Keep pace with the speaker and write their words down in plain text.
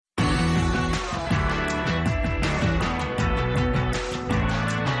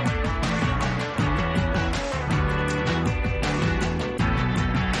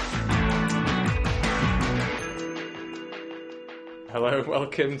Hello,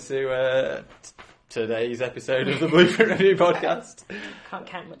 welcome to today's episode of the Blueprint Review podcast. Can't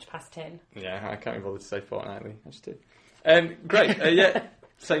count much past 10. Yeah, I can't be bothered to say fortnightly. I just do. Great. Yeah,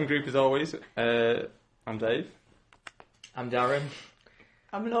 same group as always. I'm Dave. I'm Darren.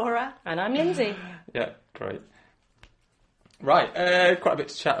 I'm Laura. And I'm Lindsay. Yeah, great. Right, quite a bit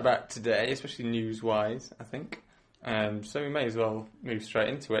to chat about today, especially news-wise, I think. So we may as well move straight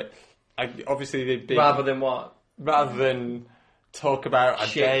into it. Obviously, the big... Rather than what? Rather than talk about our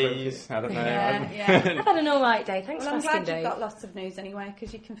Shit, days, I don't know. Yeah. I've had an alright day, thanks Well, for I'm asking, glad you've Dave. got lots of news anyway,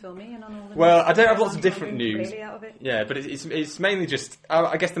 because you can fill me in on all the Well, news. I don't have lots of I'm different really news. Out of it. Yeah, but it's mainly just...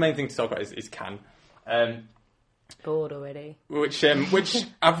 I guess the main thing to talk about is Cannes. Bored already. Which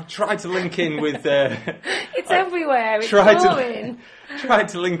I've tried to link in with... It's everywhere, it's tried boring. tried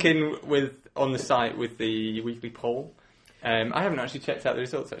to link in with on the site with the weekly poll. I haven't actually checked out the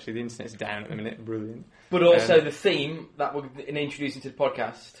results, actually. The internet's down at the minute. Brilliant. But also the theme that we're introducing to the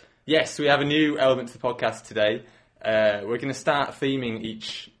podcast. Yes, we have a new element to the podcast today. We're going to start theming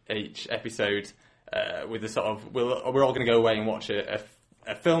each episode with a sort of... We're all going to go away and watch a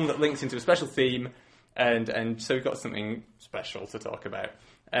film that links into a special theme, and so we've got something special to talk about.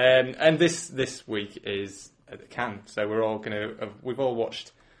 And this week is Cannes, so we've all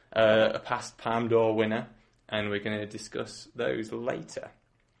watched a past Palme d'Or winner, and we're going to discuss those later.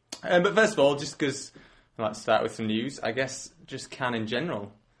 But first of all, just because I'd like to start with some news, I guess just Cannes in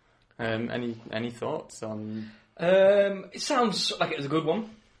general. Any thoughts on? It sounds like it was a good one.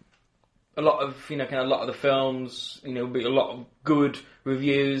 A lot of a lot of the films, a lot of good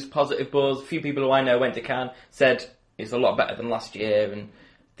reviews, positive buzz. A few people who I know went to Cannes said it's a lot better than last year,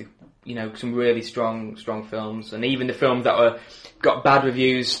 and some really strong films. And even the films that got bad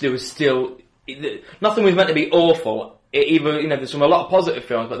reviews, there was still nothing was meant to be awful. There's a lot of positive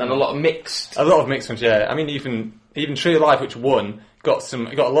films, but then a lot of mixed. A lot of mixed ones, yeah. I mean, even Tree of Life, which won, got a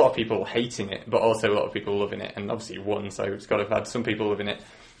lot of people hating it, but also a lot of people loving it, and obviously it won, so it's got to have had some people loving it.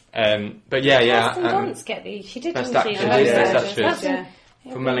 But yeah. Kirsten Dunst get the... She did Best win the Actress, Best yeah. Actress. For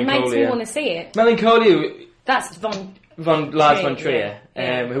It makes me Melancholia. want to see it. Melancholia. That's Von Lars von Trier,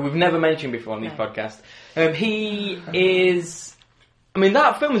 yeah. who we've never mentioned before on these podcasts. He is... I mean,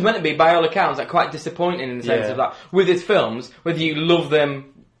 that film is meant to be, by all accounts, quite disappointing in the sense of that. With his films, whether you love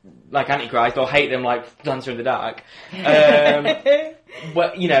them like Antichrist or hate them like Dancer in the Dark,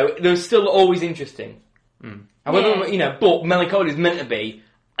 but, they're still always interesting. However, but Melancholia is meant to be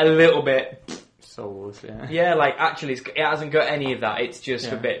a little bit... soulless, yeah. Yeah, actually, it hasn't got any of that. It's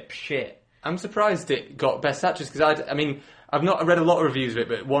just a bit shit. I'm surprised it got Best Actress, because I've not read a lot of reviews of it,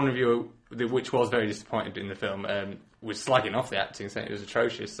 but one reviewer, which was very disappointed in the film, was slagging off the acting, saying it was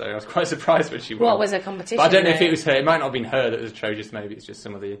atrocious, so I was quite surprised when she won. What was her competition? But I don't know if it was her. It might not have been her that was atrocious, maybe it's just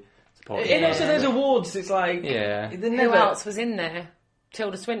some of the support. And also those awards, it's like... Yeah. Who else was in there?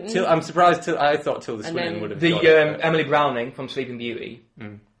 Tilda Swinton? I'm surprised, I thought Tilda Swinton would have got it. Emily Browning from Sleeping Beauty.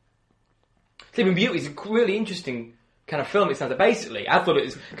 Sleeping Beauty is a really interesting kind of film. It sounds like basically, I thought it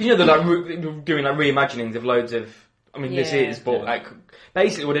was... Because they're doing reimaginings of loads of... This is, but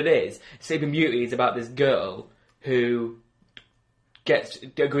basically what it is, Sleeping Beauty is about this girl who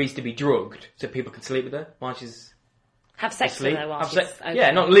agrees to be drugged so people can sleep with her while she's have sex asleep. with her while she's... Okay.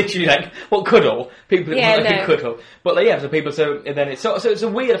 Yeah, not literally cuddle. People cuddle. But so people, and then it's a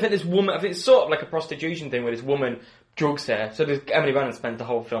weird, I think it's sort of like a prostitution thing where this woman drugs her. So Emily Browning spends the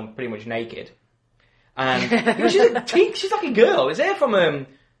whole film pretty much naked. And she's like a girl. It's her from,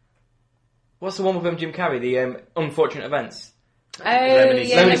 what's the one with Jim Carrey? The Unfortunate Events. Oh,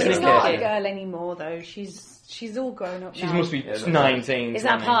 yeah. She's not a girl anymore, though. She's all grown up now. She must be 19. Is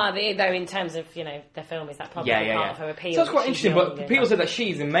that part of it, though, in terms of, the film? Is that probably part of her appeal? So that's quite interesting, but people said that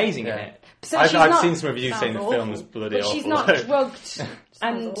she's amazing in it. So I've seen some reviews saying the film's bloody but awful. But she's not drugged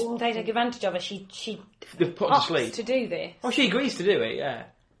and they take advantage of her. She They've put her to sleep. to do this. Oh, she agrees to do it, yeah.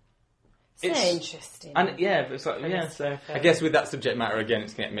 It's interesting. And it's so... I guess with that subject matter, again,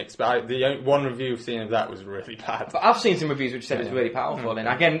 it's going to get mixed. But the one review I've seen of that was really bad. But I've seen some reviews which said it's really powerful. And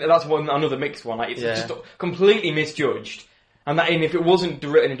again, that's another mixed one. It's just completely misjudged. And if it wasn't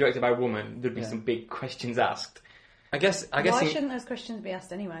written and directed by a woman, there'd be some big questions asked. I guess. Why shouldn't those questions be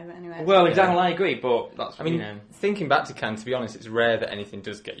asked anyway? But anyway. Well, exactly. I agree, but that's. Thinking back to Cannes, to be honest, it's rare that anything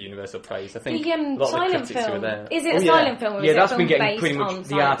does get universal praise. I think the a lot silent of the critics film. who were there. Is it a silent film? Or is that's it a been film getting based pretty much on the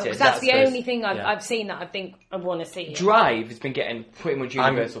silent artist. film? That's the That's only thing I've seen that I think I want to see. Drive has been getting pretty much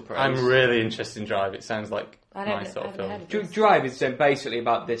universal praise. I'm really interested in Drive. It sounds like my sort of film. Drive is basically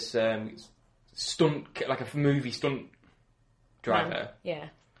about this stunt, like a movie stunt driver. Yeah.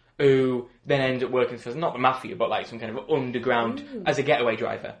 who then ends up working for not the mafia, but like some kind of underground as a getaway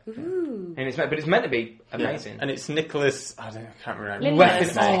driver. And it's meant to be amazing. And it's Nicholas. I can't remember.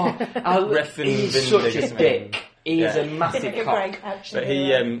 Refn. He's such a dick. He is a massive cock. But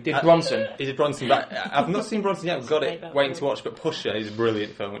he did Bronson. He did Bronson. But I've not seen Bronson yet. I've got it waiting to watch. But Pusher is a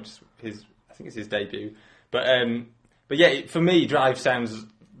brilliant film, which is I think it's his debut. But yeah, for me, Drive sounds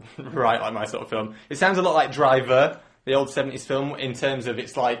right like my sort of film. It sounds a lot like Driver, the old 70s film, in terms of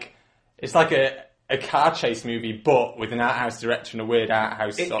it's like a car chase movie, but with an art house director and a weird art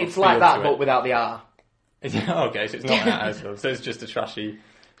house. It's like that, but without the R. Okay, so it's not an art house film. So it's just a trashy,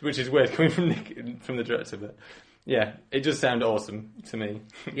 which is weird coming from the director. But yeah, it does sound awesome to me.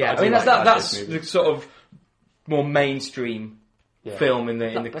 Yeah, I mean that's the sort of more mainstream film in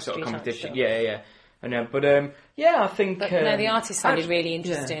the sort of competition. Yeah. But I think. But no, the artist sounded really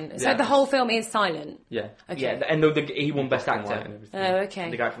interesting. So the whole film is silent. Yeah. Okay. Yeah, and he won Best Actor. Oh, okay.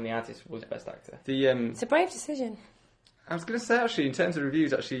 The guy from The Artist was Best Actor. It's a brave decision. I was going to say, actually, in terms of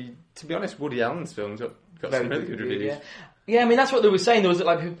reviews, to be honest, Woody Allen's films got some really good reviews. Yeah, I mean, that's what they were saying. There was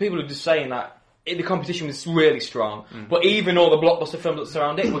like people were just saying that the competition was really strong, but even all the blockbuster films that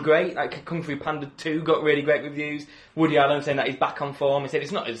surround it were great. Like Kung Fu Panda 2 got really great reviews. Woody Allen saying that he's back on form. He said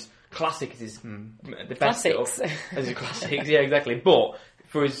it's not as classic as the best Classics. stuff as the classics. Yeah, exactly. But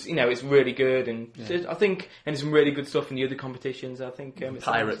for his, it's really good, and I think, and there's some really good stuff in the other competitions. I think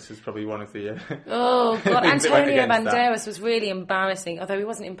Pirates was probably one of the. Oh God, things that went Antonio against that. Banderas was really embarrassing. Although he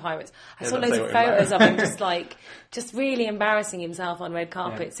wasn't in Pirates, I saw loads of photos of him just really embarrassing himself on red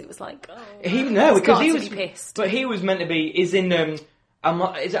carpets. It was like, because he was pissed. But he was meant to be. Is in.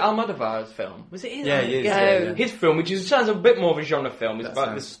 Is it Almodovar's film? Was it his? Yeah, he is. His film, which sounds a bit more of a genre film. It's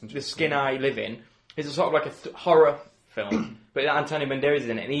about the skin I live in. It's a sort of like a horror film, but Antonio Banderas is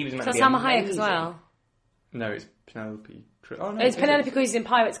in it, and he was meant to be Salma Hayek as well. No, it's Penelope Cruz. Oh, no, it's Penelope Cruz in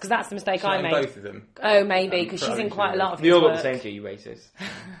Pirates, because that's the mistake I made. Both of them. Oh, maybe, because she's in quite a lot of his work. They all work. look the same to you, racist.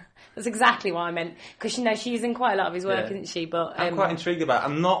 That's exactly what I meant, because she's in quite a lot of his work, isn't she? But I'm quite intrigued about it.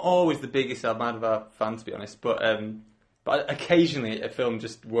 I'm not always the biggest Almodovar fan, to be honest, but occasionally a film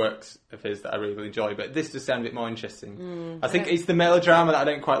just works of his that I really enjoy. But this does sound a bit more interesting. I think it's the melodrama that I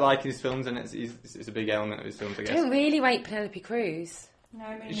don't quite like in his films, and it's a big element of his films, I guess. I don't really rate Penelope Cruz. No,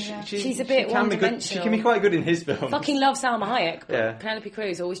 I mean, she's a bit one-dimensional. She can be quite good in his films. Fucking love Salma Hayek, but Penelope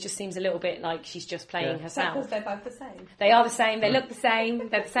Cruz always just seems a little bit like she's just playing herself. Because they're both the same. They are the same. They look the same.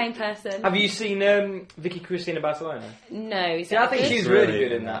 They're the same person. Have you seen Vicky Cristina Barcelona? No. I think she's really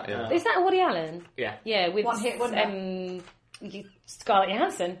good in that. Yeah. Is that Woody Allen? Yeah. Yeah, with One hit wonder. Scarlett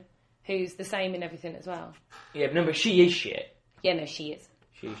Johansson, who's the same in everything as well. Yeah, but she is shit. Yeah, no, she is.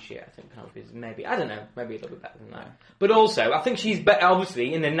 She's shit. I think Penelope is maybe. I don't know. Maybe a little bit better than that. But also, I think she's better,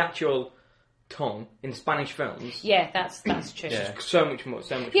 obviously, in the natural tongue in Spanish films. Yeah, that's true. Yeah. So much more.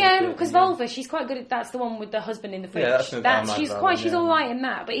 Yeah, because Volva, she's quite good at. That's the one with the husband in the fridge. Yeah, she's all right in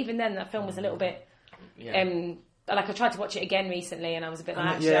that. But even then, that film was a little bit. Like I tried to watch it again recently, and I was a bit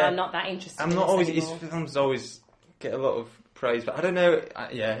like, actually, I'm not that interested. I'm not always. His films always get a lot of praise, but I don't know.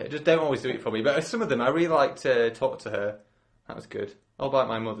 It just don't always do it for me. But some of them, I really like to talk to her. That was good. All About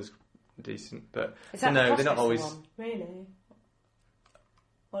My Mother's decent, but they're not always. One? Really?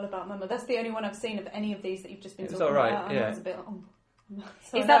 All About My Mother. That's the only one I've seen of any of these that you've just been talking right, about. Yeah. I was a bit.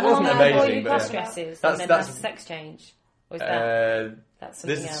 Is that the one with the boy who cross yeah. dresses and then has sex change? Or is that's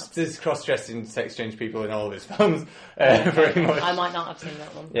something else? There's cross-dressing sex change people in all of his films, very much. I might not have seen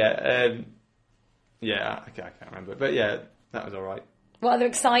that one. Yeah, I can't remember, but yeah, that was all right. What other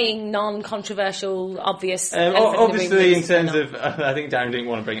exciting, non-controversial, obvious? Obviously, in terms of, I think Darren didn't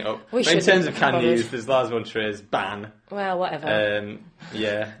want to bring it up. But in terms of Cannes news, there's Lars von Trier's Ban. Well, whatever.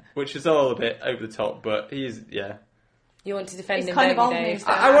 Which is all a bit over the top, but he's You want to defend him? Kind of old news.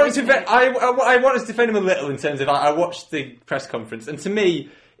 I wanted to defend him a little in terms of I watched the press conference, and to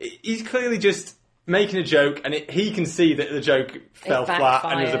me, he's clearly just making a joke, and he can see that the joke fell flat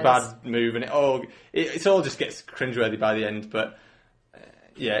and it was a bad move, and it all just gets cringeworthy by the end, but.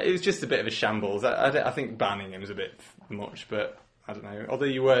 Yeah, it was just a bit of a shambles. I think banning him was a bit much, but I don't know.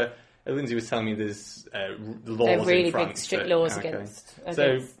 Although Lindsay was telling me there's laws really in France. Big, strict laws against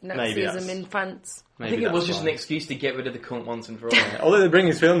Nazism in France. I think it was just an excuse to get rid of the cunt once and for all. Although they bring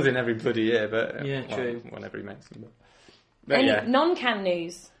his films in every bloody year, but true. Whenever he makes them. Any non-Cannes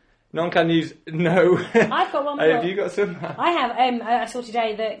news? Non-Cannes news? No. I've got one more. Have you got some? I have. I saw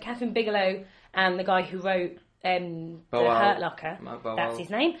today that Catherine Bigelow and the guy who wrote the Hurt Locker, that's his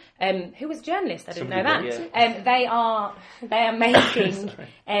name, who was a journalist. I didn't know that. They are making.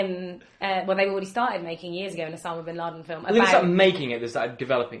 Well, they've already started making years ago an Osama bin Laden film. They started making it. They started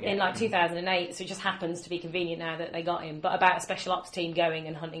developing it in like 2008. So it just happens to be convenient now that they got him. But about a special ops team going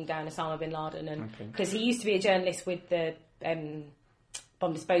and hunting down Osama bin Laden, and because he used to be a journalist with the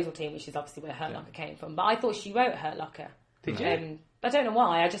bomb disposal team, which is obviously where Hurt Locker came from. But I thought she wrote Hurt Locker. Did you? I don't know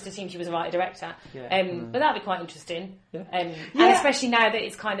why. I just assumed she was a writer-director. But that'd be quite interesting. And especially now that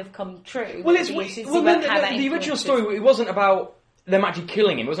it's kind of come true. Well, the original story, it wasn't about them actually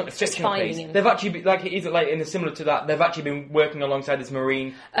killing him. It wasn't a fictional piece. They've actually been, similar to that. They've actually been working alongside this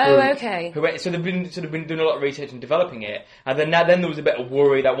Marine. Okay. So they've been doing a lot of research and developing it. And then there was a bit of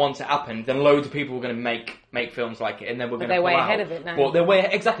worry that once it happened, then loads of people were going to make films like it, and then we're going to. They're way ahead of it now. Well, they're way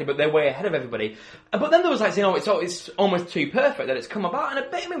ahead of everybody. But then there was like saying, it's almost too perfect that it's come about, and a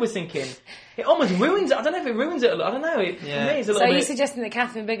bit of me was thinking, it almost ruins it. I don't know if it ruins it. I don't know. For me, it's a little bit. So are you suggesting that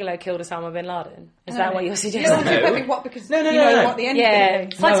Catherine Bigelow killed Osama bin Laden? Is that what you're suggesting? No. Because no. What the end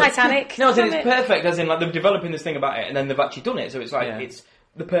it's like Titanic. No, it's perfect, as in like they're developing this thing about it, and then they've actually done it. So it's like it's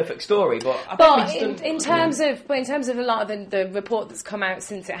the perfect story. But in terms of a lot of the report that's come out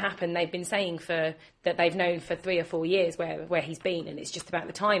since it happened, they've been saying that they've known for 3 or 4 years where he's been, and it's just about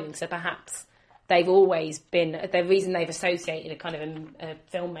the timing. So perhaps they've always been the reason they've associated a kind of a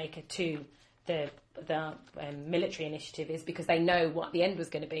filmmaker to the military initiative is because they know what the end was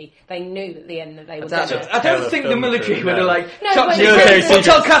going to be. They knew that the end that they were going to. I don't think the military were like,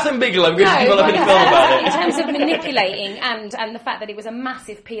 tell Catherine Bigelow, I'm going to develop a film about it. In terms of manipulating and the fact that it was a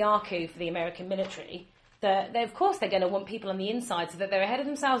massive PR coup for the American military, that of course they're going to want people on the inside so that they're ahead of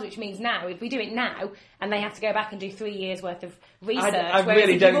themselves, which means now, if we do it now, and they have to go back and do 3 years worth of research. I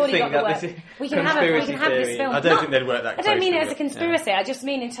really don't think that this is we can have this film. I don't think they'd work that closely. I don't mean it as a conspiracy. I just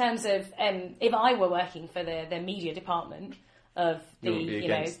mean in terms of if I were working for the media department of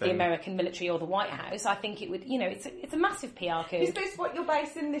the American military or the White House, I think it would, it's a massive PR coup. Is this what you're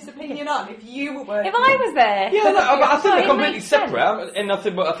basing this opinion on? If you were working, if I was there, I think they're completely separate, and I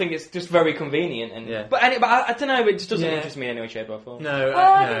think it's just very convenient. But I don't know, it just doesn't interest me in any way, shape or form.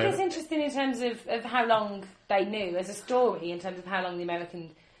 I think it's interesting in terms of how long they knew as a story, in terms of how long the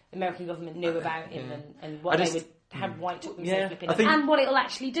American government knew about him and what they would. How White took themselves flipping up, and what it'll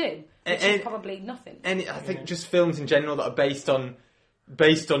actually do, which is probably nothing. And I think just films in general that are based on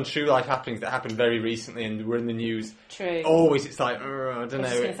true life happenings that happened very recently and were in the news. True. Always, it's like I don't know.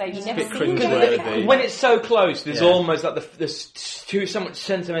 It's a bit cringeworthy. When it's so close, there's almost like there's so much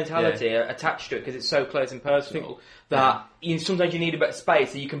sentimentality attached to it because it's so close and personal that sometimes you need a bit of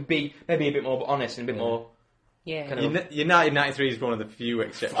space so you can be maybe a bit more honest and a bit more. Yeah, United 93 is one of the few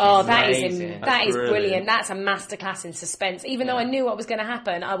exceptions. Oh, that is brilliant. That's a masterclass in suspense. Even though I knew what was going to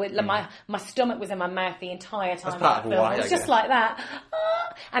happen, I would my stomach was in my mouth the entire time. That's part of why. It was just like that.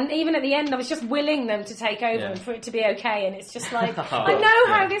 And even at the end, I was just willing them to take over and for it to be okay. And it's just like I know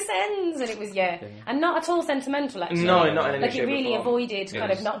how this ends, and it was and not at all sentimental. Actually, no, not in any like shape it really or form. avoided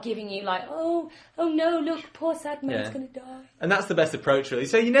kind of not giving you like oh no, look, poor sad man's going to die. And that's the best approach, really.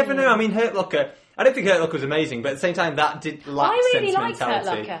 So you never know. I mean, Hurt Locker. I don't think Hurt Locker was amazing, but at the same time, that did lack sentimentality. I really liked Hurt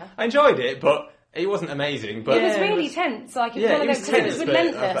Locker. I enjoyed it, but it wasn't amazing. But it was really tense. Like it was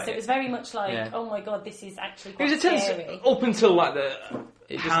relentless. It was very much like, oh my god, this is actually quite scary. It was tense up until like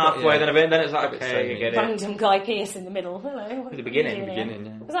the halfway, then it's like okay, I get it. Random Guy Pearce in the middle. Hello. At the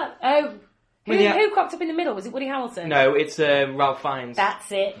beginning. Was that? Who cropped up in the middle? Was it Woody Harrelson? No, it's Ralph Fiennes.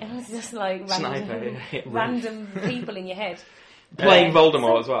 That's it. It was just like random people in your head. Playing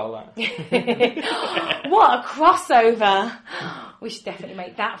Voldemort as well. What a crossover! We should definitely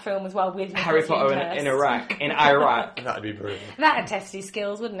make that film as well with Harry Potter in Iraq. That'd be brilliant. That'd test his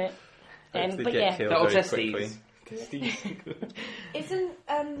skills, wouldn't it? But yeah, that'll test these. Isn't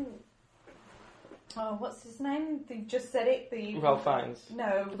what's his name? You just said it. Ralph Fiennes.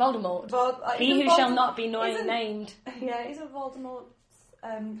 No, Voldemort. He who shall not be named. Yeah, isn't Voldemort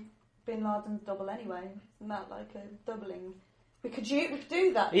Bin Laden's double anyway? Isn't that like a doubling? We could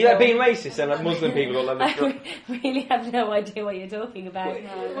do that. Yeah, being racist and like Muslim people all over. I really have no idea what you're talking about.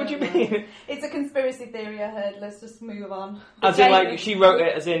 What do you mean? It's a conspiracy theory I heard. Let's just move on. As in, like, she wrote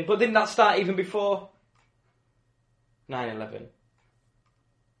it as in... But didn't that start even before 9/11?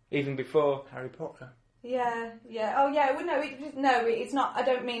 Even before Harry Potter? Yeah. Oh, yeah. Well, no, it's not. I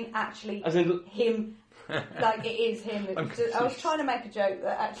don't mean actually as in, him... Like, it is him. I was trying to make a joke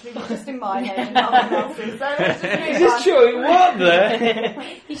that actually was just in my head and not one else's. So let's just move is this on. True? What the?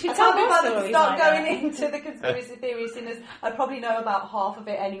 You should I can't be bothered stories to start like going into the conspiracy theories, since I probably know about half of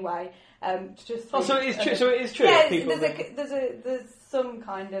it anyway. So it is true. So it is true. Yeah, there's some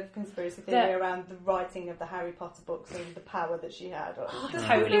kind of conspiracy theory around the writing of the Harry Potter books and the power that she had. I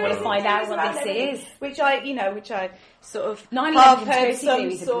totally want to find out what this is. Which I sort of 9/11 half heard conspiracy some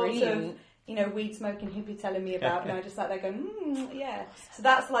theories are sort brilliant. of weed smoking hippie telling me about, and I just sat there going, yeah. So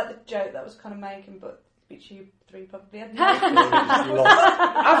that's like the joke that I was kind of making, but which you three probably had.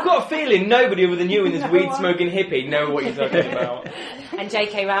 I've got a feeling nobody other than you and this weed-smoking hippie know what you're talking about. And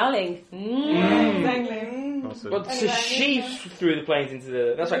J.K. Rowling. Exactly. Awesome. Well, so she threw the planes into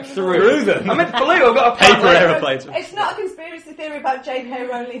the... That's right, Threw them? I meant flew, I've got a Paper plan. aeroplanes. It's not a conspiracy theory about J.K.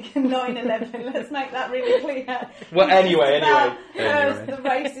 Rowling and 9/11. Let's make that really clear. Well, anyway. The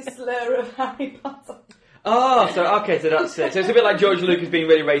racist slur of Harry Potter. Oh, so that's it. So it's a bit like George Lucas being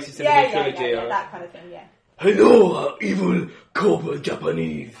really racist in the new trilogy. Yeah, that kind of thing, yeah. Hello, evil copper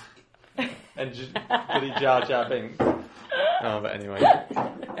Japanese. And just bloody Jar Jar Binks. Oh, but anyway.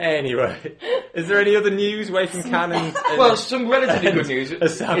 Is there any other news away from Cannes? Well, some relatively good news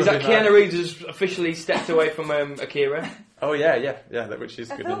is that Keanu Reeves has officially stepped away from Akira. Oh yeah, which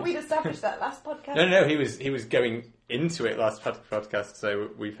is I good thought news. we'd established that last podcast. No, he was going into it last podcast, so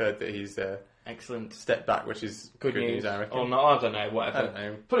we've heard that he's excellent stepped back, which is good news, I reckon. Oh no, I don't know, whatever. I don't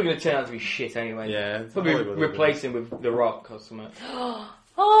know. Probably going to turn out to be shit anyway. Yeah, probably replace him with The Rock or something.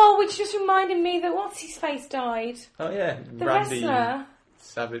 Oh, which just reminded me that what's-his-face died. Oh yeah, The Randy wrestler.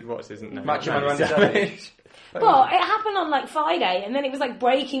 Savage, what's his name? Macho Man Randy Savage. Well, it happened on like Friday, and then it was like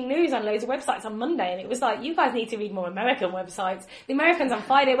breaking news on loads of websites on Monday, and it was like, you guys need to read more American websites. The Americans on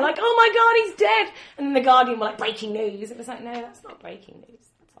Friday were like, oh my god, he's dead! And then The Guardian were like, breaking news. It was like, no, that's not breaking news.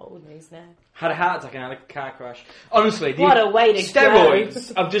 That's old news now. Had a heart attack and had a car crash. Honestly, what a way to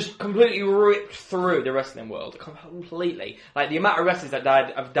steroids have just completely ripped through the wrestling world. Completely. Like, the amount of wrestlers that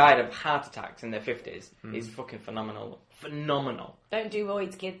have died of heart attacks in their 50s is fucking phenomenal. Phenomenal. Don't do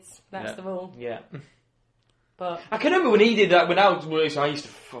roids, kids. That's the rule. Yeah. But I can remember when he did that, when I used to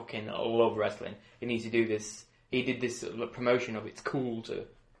fucking love wrestling. He did this promotion of it's cool to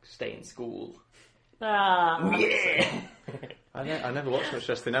stay in school. yeah. I never watched much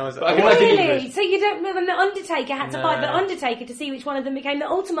wrestling. Really? So you don't remember the Undertaker had to fight the Undertaker to see which one of them became the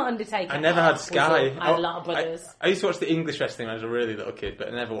Ultimate Undertaker? I never had Sky. I had a lot of brothers. I used to watch the English wrestling when I was a really little kid, but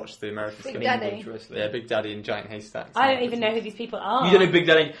I never watched the American Big Daddy. wrestling. Yeah, Big Daddy and Giant Haystacks. I don't even know who these people are. You don't know Big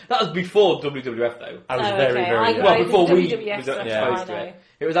Daddy? That was before WWF though. I was very young. Well, before we WWF was stuff, exposed to it.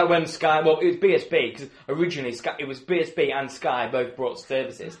 It was like when Sky, well, it was BSB, because originally it was BSB and Sky both brought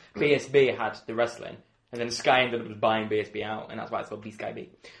services. BSB had the wrestling, and then Sky ended up buying BSB out, and that's why it's called B-Sky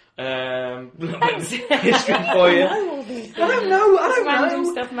B. History for you. I don't know. Random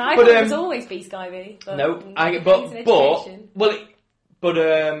stuff, man. I thought it was always B-Sky B. No,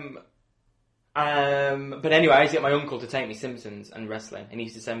 but anyway, I used to get my uncle to take me Simpsons and wrestling, and he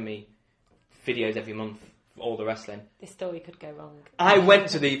used to send me videos every month of all the wrestling. This story could go wrong. I went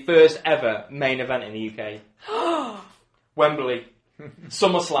to the first ever main event in the UK. Wembley.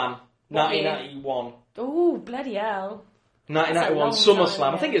 SummerSlam. 1991. Oh, bloody hell. 1991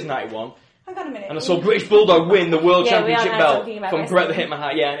 SummerSlam. I think it was 91. Hang on a minute. And I saw British Bulldog win the World Championship belt from Bret the wrestling. Hitman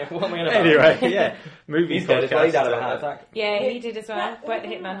Hart. Yeah, what am I about? Anyway, yeah. Movie He's dead as well. He died of a podcast. heart attack. Yeah, he did as well. Bret the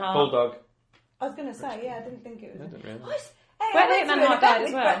Hitman Hart. Bulldog. I was going to say, yeah, I didn't think it was. I didn't really. What? Bret the Hitman Hart died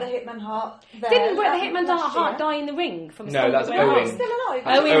as well. Bret the Hitman Hart. Didn't Bret the Hitman Hart die in the ring? From a No, song that's that went Owen. on? He's still alive.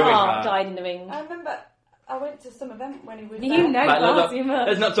 Owen Owen Hart Hart. died in the ring. I remember I went to some event when he was You there. know that too much.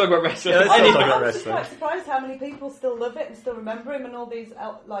 Let's not talk about wrestling. Yeah, let's not Anyway. talk about I'm just wrestling. quite surprised how many people still love it and still remember him and all these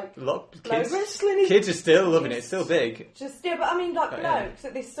like A lot of kids, Wrestling is... kids are still loving it. It's still big. just but I mean like yeah. blokes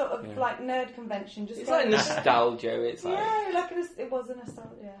at this sort of like nerd convention just It's like nostalgia. It's like... yeah, like it was a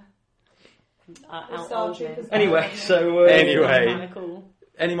nostalgia. Nostalgia. Outholding. Anyway, so... Anyway. Kinda cool.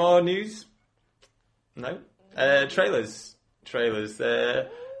 Any more news? No. Trailers.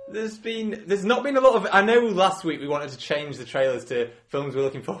 There's not been a lot of. I know last week we wanted to change the trailers to films we're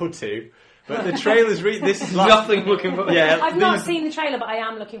looking forward to, but the trailers. This last, Nothing looking for... Yeah, I've not seen the trailer, but I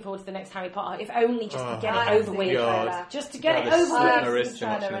am looking forward to the next Harry Potter, if only just to get it over with. God. Just to get it God, over I with. have my I've wrist seen to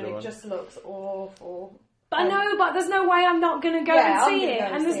the watch trailer and another it one. just looks awful. But I know, but there's no way I'm not going to go Yeah, and see I'm gonna it. go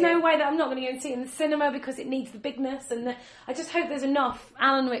and And there's see no it. way that I'm not going to go and see it in the cinema because it needs the bigness. And I just hope there's enough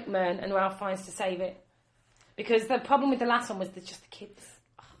Alan Rickman and Ralph Fiennes to save it. Because the problem with the last one was there's just the kids.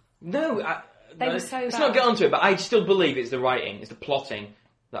 No, They were let's so not bad. get onto it, but I still believe it's the writing, it's the plotting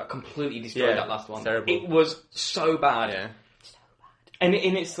that completely destroyed Yeah, that last one. terrible. It was so bad. Yeah. And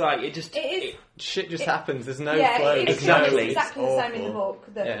it's like, it just... It is. Shit just happens. There's no Yeah, flow. it's Exactly. exactly the same in the awful.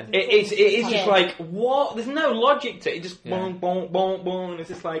 book. Yeah. It is just Yeah. like, what? There's no logic to it. It just Yeah. boom, boom, boom, boom. It's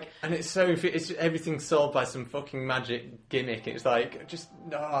just like... And it's so it's everything's solved by some fucking magic gimmick. It's like just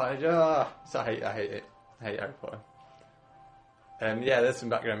so I hate it. I hate Harry Potter. There's some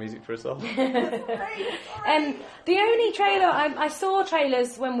background music for us all. The only trailer I saw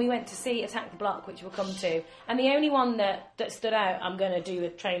trailers when we went to see Attack the Block, which we'll come to, and the only one that stood out, I'm going to do a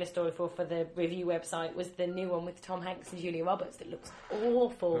trailer story for the review website, was the new one with Tom Hanks and Julia Roberts that looks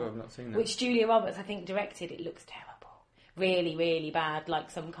awful. Oh, I've not seen that. Which Julia Roberts, I think, directed. It looks terrible, really, really bad,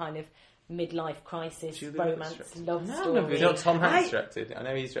 like some kind of midlife crisis Julia romance Roberts love No, story. no, It's not Tom Hanks directed. I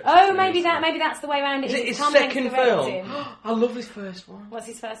know he's directed. Oh, maybe that's the way around. Is it his Tom Hanks second directing. film? I love his first one. What's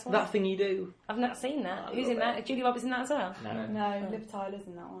his first one? That Thing You Do. I've not seen that. Who's in that? Julia Roberts in that as well? No, Liv Tyler's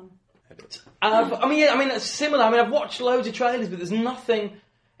in that one. It's similar. I've watched loads of trailers, but there's nothing.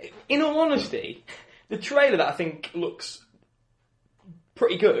 In all honesty, the trailer that I think looks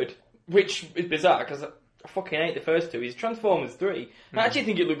pretty good, which is bizarre because I fucking hate the first two, is Transformers 3. I actually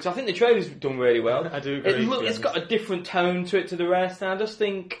think I think the trailer's done really well. I do agree. It's got a different tone to it to the rest, and I just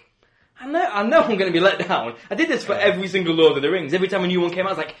think, I know I'm going to be let down. I did this for every single Lord of the Rings. Every time a new one came out,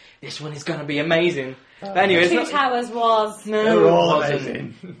 I was like, this one is going to be amazing. But anyway, Two Towers was. No, They're all it wasn't.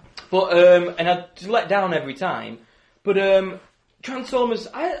 amazing. But, and I just let down every time. But, Transformers,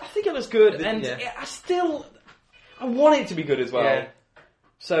 I think it looks good, and I want it to be good as well. Yeah.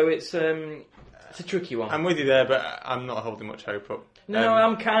 So it's a tricky one. I'm with you there, but I'm not holding much hope up. No,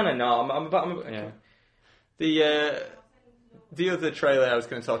 I'm kind of not. The other trailer I was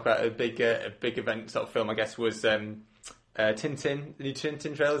going to talk about, a big event sort of film, I guess, was Tintin. The new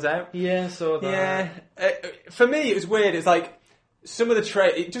Tintin trailer's out. Yeah, so that. Yeah. For me, it was weird. It's like some of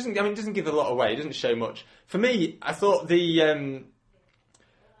the it doesn't give a lot away. It doesn't show much. For me, I thought the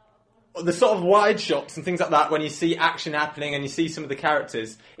sort of wide shots and things like that, when you see action happening and you see some of the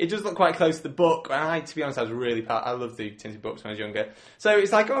characters, it does look quite close to the book. And to be honest, I loved the Tintin books when I was younger. So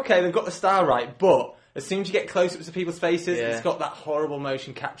it's like, okay, they've got the style right, but as soon as you get close-ups of people's faces, it's got that horrible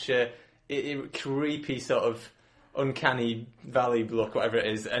motion capture, creepy sort of uncanny valley look, whatever it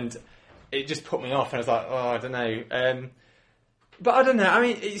is, and it just put me off. And I was like, oh, I don't know. But I don't know. I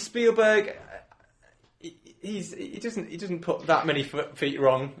mean, it's Spielberg. He doesn't put that many feet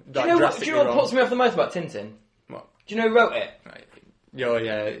wrong. Do you know what puts me off the most about Tintin? What? Do you know who wrote it? Right. Yeah.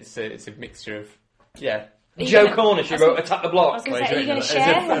 It's a mixture of Joe Cornish, who wrote Attack the I Block. was going to say, are you going to There's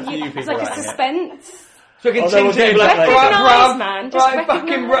share? a few It's people like a writing it. suspense. So can Although we'll get Tintin be like, into that Recognise, man. Just right,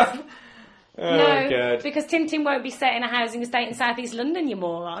 fucking recognise. bruv. Oh, No, God. because Tintin won't be set in a housing estate in South East London, you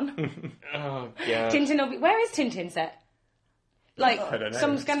moron. Oh, God. Tintin will be... Where is Tintin set? Like, I don't know.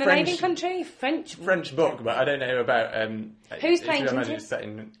 some It's Scandinavian French. country? French book, but I don't know about. Who's playing I imagine Tintin? it's set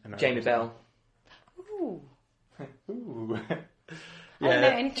in America. Jamie Bell. Ooh. Ooh. I don't know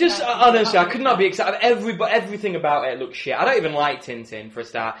anything Just about honestly, I Tintin. could not be excited. Everything about it looks shit. I don't even like Tintin for a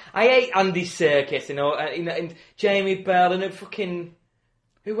start. I hate Andy Serkis, and Jamie Bell, and fucking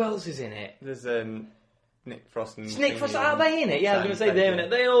who else is in it? There's Nick Frost and Nick Frost. Are they in it? Yeah, I was going to say they're in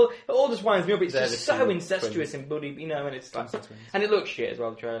it. It all just winds me up. It's They're just the so two incestuous twins. and bloody, and it's like, Twins. and it looks shit as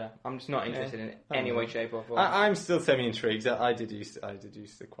well. The trailer. I'm just not interested in it I any don't way, know. shape, or form. I'm still semi-intrigued. I did used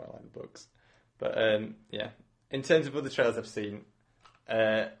to quite like the books, but yeah. In terms of other trailers I've seen,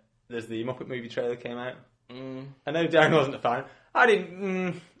 there's the Muppet movie trailer came out. I know Darren wasn't a fan. I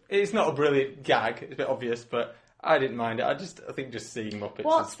didn't. It's not a brilliant gag. It's a bit obvious, but I didn't mind it. I think just seeing Muppets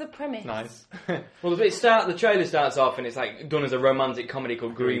What's is the premise? nice. Well, the trailer starts off and it's like done as a romantic comedy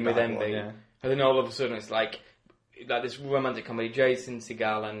called Green with Bad one, Envy, yeah. and then all of a sudden it's like this romantic comedy. Jason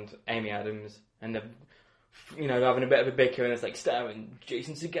Segel and Amy Adams, and they're having a bit of a bicker, and it's like starring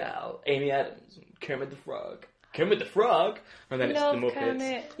Jason Segel, Amy Adams, and Kermit the Frog. Kermit the Frog, and then Love it's the Muppets.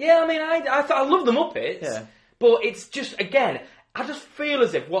 Kermit. Yeah, I mean, I love the Muppets, Yeah. but it's just again, I just feel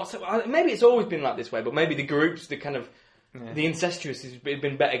as if maybe it's always been like this way, but maybe the groups, the kind of the incestuous has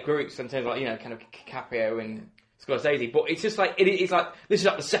been better groups in terms of kind of Caprio and Scorsese, but it's just like it's like this is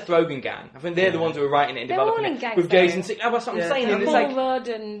like the Seth Rogen gang. I think they're the ones who are writing it and They're developing all in it gangs, with though. Jason Segel. That's what I'm saying. And And it's Paul like Rudd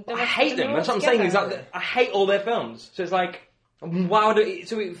and the I rest hate of them. all That's what I'm saying. Is together. that I hate all their films. So it's like, why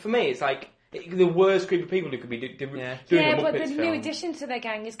would for me, it's like the worst group of people who could be doing Yeah, a Muppets but the film. new addition to their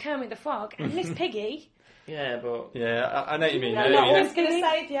gang is Kermit the Frog and Miss Piggy. Yeah, but Yeah, I know what you mean. No, I know not what you mean. always It's going to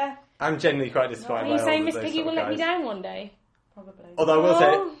save you. I'm genuinely quite disappointed Are by you all saying of Miss those Piggy sort will of let me guys. down one day? Probably.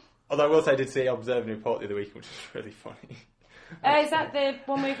 Although Oh. I will say I did see Observe and Report the other week, which was really funny. Is that the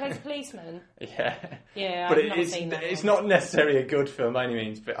one where he plays a policeman? Yeah. Yeah, But I've not seen that it's one. not necessarily a good film by any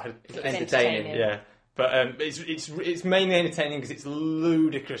means, but it's It's entertaining. yeah. But it's mainly entertaining because it's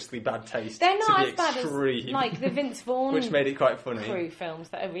ludicrously bad taste. They're to not the as bad as extreme, like the Vince Vaughn which made it quite funny. crew films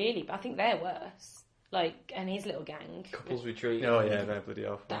that are really. I think they're worse. Like, and his little gang. Couples Retreat. Oh yeah, they're bloody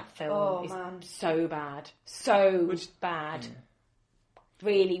awful. That film Oh, is man. so bad, so bad.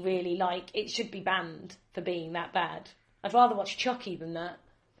 Really, really, like it should be banned for being that bad. I'd rather watch Chucky than that.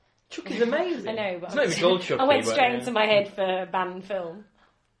 Chucky's amazing. I know, but it's not even called Chucky. I went but, straight into my head for banned film.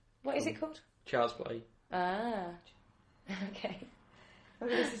 What is it called? Child's Play. Ah. Okay.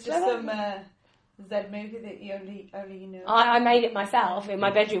 Okay, this is just some Z movie that you only know. I made it myself in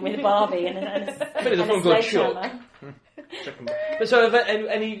my bedroom with a Barbie and But it's a one called sledgehammer. But so, have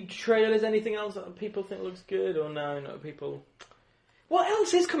any trailers, anything else that people think looks good, or no, not people? What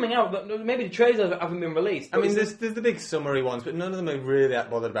else is coming out? Maybe the trailers haven't been released. I mean, there's the big summary ones, but none of them are really that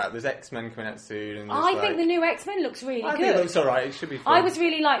bothered about. There's X-Men coming out soon. And I think the new X-Men looks really I good. think it looks alright. It should be fun. I was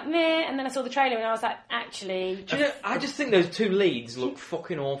really like, meh, and then I saw the trailer and I was like, actually... Do you know, I just think those two leads look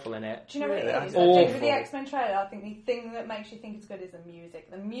fucking awful in it. Do you know what it is? Awful. I think with the X-Men trailer, I think the thing that makes you think it's good is the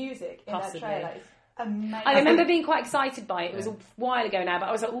music. The music in Possibly. that trailer is amazing. I remember being quite excited by it. It was a while ago now, but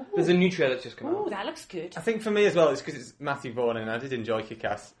I was like, ooh, There's a new trailer that's just come ooh, out. that looks good. I think for me as well, it's because it's Matthew Vaughn, and I did enjoy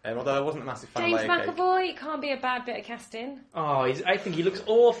Kick-Ass, although I wasn't a massive fan James of Layer Cake. McAvoy, it can't be a bad bit of casting. Oh, I think he looks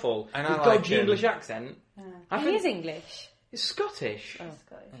awful. And His I like dodgy him. English accent. I He think is English. he's Scottish. Oh,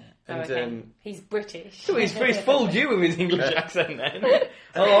 And, okay. He's British. So he's fooled you with his English accent then.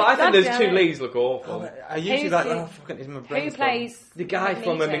 Oh, I think those Damn two it. leads look awful. I usually Who's like... the- Oh, fucking, is my brain's Who plays... The guy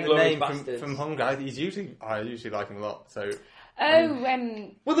from Magneto? The Inglourious name Bastards. from Hunger. I usually like him a lot, so...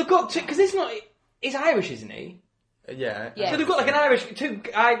 Well, they've got two, because he's Irish, isn't he? Yeah. Yeah. So they've got like an Irish,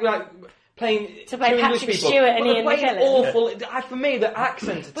 playing To play two English Patrick people. Stewart and But they're Ian playing McKellen. awful. For me, the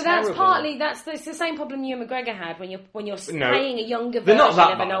accents are But terrible. that's partly it's the same problem Ewan McGregor had when you're No. playing a younger They're version not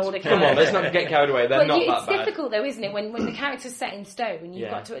that of an bad. older Come character. on, let's not get carried away. They're But not it's that bad. difficult though, isn't it? When the character's set in stone, you've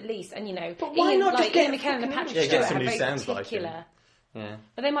Yeah. got to at least But why not just Ian get McKellen and Patrick Yeah, get Stewart somebody are who very sounds like particular. him. Yeah.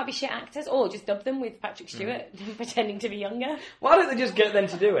 But they might be shit actors, or just dub them with Patrick Stewart pretending to be younger. Why don't they just get them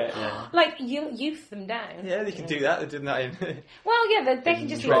to do it? Like youth them down. Yeah, they can do that. They're doing that in... Well, yeah, they can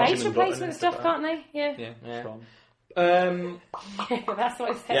just do Benjamin face Button replacement and stuff, stuff can't they? Yeah, yeah. Yeah. Tron. that's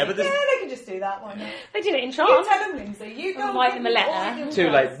what I said. Yeah, but Yeah, there's... they can just do that one. They did it in You Tron. tell them, Lindsay. You go And write them a letter. Too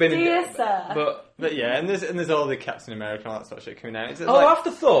late. Dear sir. But yeah, and there's all the Captain America and all that sort of shit coming out. It's Oh, like-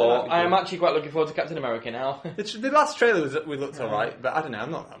 afterthought, that'd be I am good. actually quite looking forward to Captain America now. The last trailer we looked alright, but I don't know.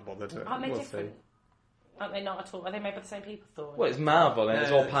 I'm not that bothered. Aren't they We'll different? see. Aren't they not at all? Are they made by the same people? Thor? Well, it's Marvel, and it's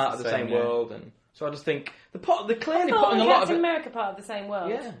Yeah, all it's part of the the same same, yeah. world, and so I just think they're clearly Thor putting and a lot of Captain it. America part of the same world.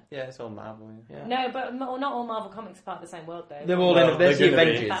 Yeah, Yeah, it's all Marvel. Yeah. yeah. No, but not all Marvel comics are part of the same world, though. They're all Well, in. There's the they're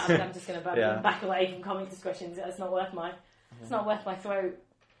gonna be. Avengers. I'm just going to Yeah. back away from comic discussions. It's not worth my. It's not worth my throat.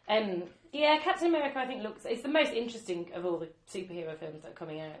 Yeah, Captain America, I think it's the most interesting of all the superhero films that are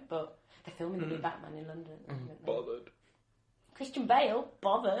coming out. But they're filming the new Batman in London. Bothered. Christian Bale,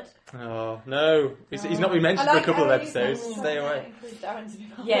 bothered. Oh no, he's not been mentioned for a couple of episodes. Stay away.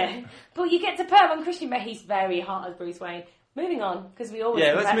 Yeah, but you get to perv on Christian Bale. He's very hot as Bruce Wayne. Moving on, because we always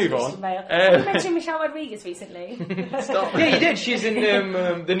Yeah, come let's back to move Christian on. Bale. You mentioned Michelle Rodriguez recently. Stop. Yeah, you did. She's in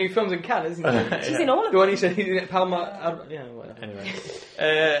the new films in Cannes, isn't she? She's in all of The one them. you said he's in Palma. Yeah, whatever.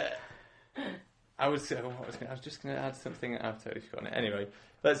 Anyway, I was just going to add something. I've totally forgotten it. Anyway,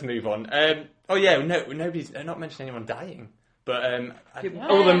 let's move on. Oh yeah, nobody's not mentioned anyone dying. But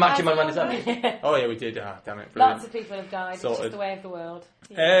Other than Macho Man Randy Savage. oh yeah, we did. Ah, damn it, brilliant. Lots of people have died. It's Sorted. just the way of the world.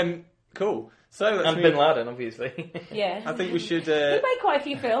 Yeah. Cool. So let's And Bin Laden, obviously. Yeah. I think we should He made quite a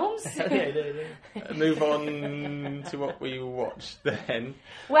few films. move on to what we watched then.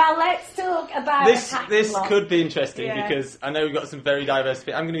 Well, let's talk about This Attack this Block. could be interesting Yeah. because I know we've got some very diverse.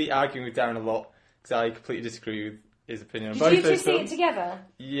 I'm going to be arguing with Darren a lot because I completely disagree with his opinion on both Did you two those see it films. together?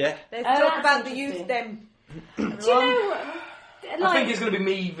 Yeah. Let's Oh, talk that's about the interesting. youth then. Do you know? I think it's going to be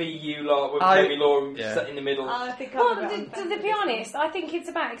me v you lot with I- maybe Laura yeah. sat in the middle. I think Well, I'm to be honest, I think it's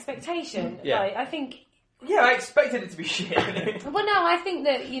about expectation. Yeah. Like, I think. Yeah, I expected it to be shit. Well, no, I think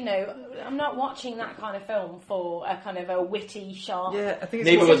that I'm not watching that kind of film for a kind of a witty, sharp. Yeah, I think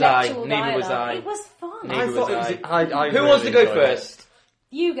it's Neither was I. intellectual Neither was dialogue. I. It was fun. Neither I was thought it was. I Who really wants to go enjoyed it. first?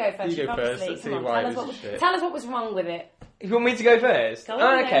 You go first. You go obviously. first, let's Come see on, why tell it us was what shit. tell us what was wrong with it. You want me to go first? Go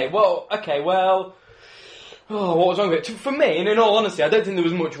on, okay, then. well. Oh, what was wrong with it? For me, and in all honesty, I don't think there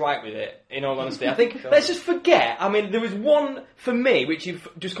was much right with it, in all honesty. I think, let's just forget. I mean, there was one, for me, which you've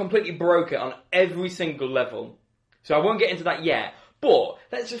just completely broke it on every single level. So I won't get into that yet. But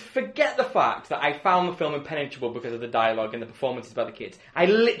let's just forget the fact that I found the film impenetrable because of the dialogue and the performances by the kids. I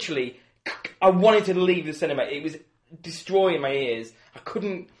wanted to leave the cinema. It was destroying my ears. I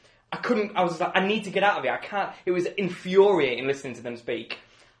couldn't, I was like, I need to get out of here. I can't, it was infuriating listening to them speak.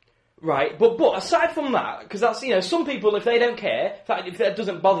 Right, but aside from that, because that's, some people, if they don't care, if that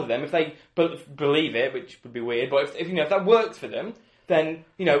doesn't bother them, if they believe it, which would be weird, but if that works for them, then,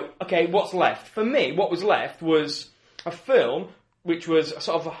 okay, what's left? For me, what was left was a film which was a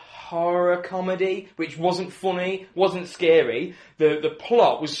sort of a horror comedy, which wasn't funny, wasn't scary. The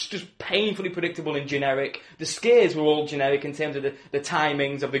plot was just painfully predictable and generic. The scares were all generic in terms of the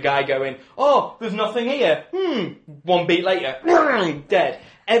timings of the guy going, oh, there's nothing here. 1 beat later, dead.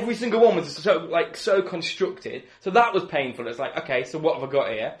 Every single one was so constructed. So that was painful. It's like, okay, so what have I got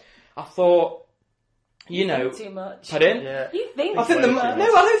here? I thought, too much. Pardon? Yeah. You think? I think too much. no,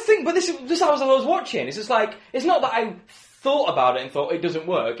 I don't think. But this is just how I was watching. It's just like, it's not that I thought about it and thought it doesn't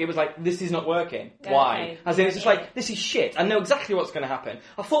work. It was like, this is not working. Okay. Why? As in, it's just like, this is shit. I know exactly what's going to happen.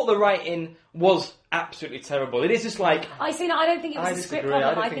 I thought the writing was absolutely terrible. It is just like, I don't think it was I a script disagree. problem.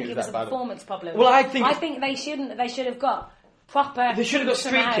 I I don't think think it it was was a that bad. performance problem. Well, I think they shouldn't. They should have got proper. they should have got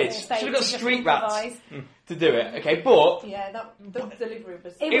street somehow kids. instead Should have got to just street rats improvise. to do it. Okay, but Yeah, the delivery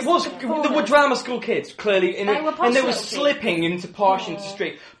was. it was there were drama school kids clearly, They were posh and they were little kids. slipping into posh into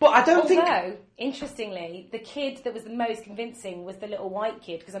street. But I don't think. Although, interestingly, the kid that was the most convincing was the little white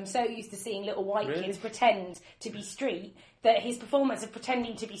kid, because I'm so used to seeing little white kids pretend to be street that his performance of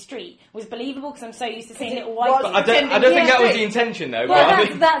pretending to be street was believable, because I'm so used to seeing little white But kids. I don't think that was Yeah. the intention though. Well, but I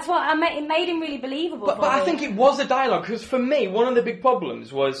think- that's what it made him really believable. But I think it was a dialogue, because for me, one of the big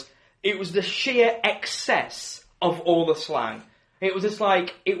problems was it was the sheer excess of all the slang. It was just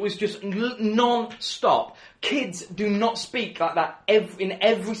like, it was just non-stop. Kids do not speak like that in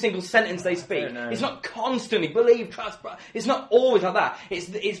every single sentence they speak. don't know. It's not constantly, believe, trust, it's not always like that.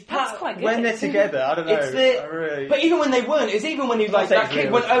 It's part That's quite good. When they're together, I don't know. It's the, I really... But even when they weren't, it's even when he like say that it's kid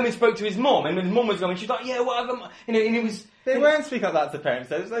real. went home and spoke to his mum, and his mum was going, she's like, yeah, whatever, and it was. They weren't speaking like that to parents.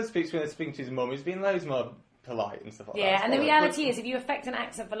 There was loads of speaks when they're speaking to his mum. He's been loads more polite and stuff like that. Yeah, and the So, reality is, if you affect an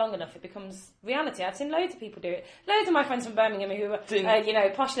accent for long enough, it becomes reality. I've seen loads of people do it. Loads of my friends from Birmingham who are,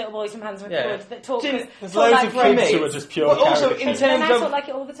 posh little boys from Handsworth Yeah. Wood that talk, There's There's talk loads like of Brits. kids who are just pure But also in caricatures. terms And I of, talk like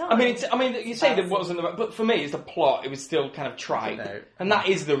it all the time. I mean, you say that wasn't the right, but for me, it's the plot. It was still kind of trite, I don't know. and that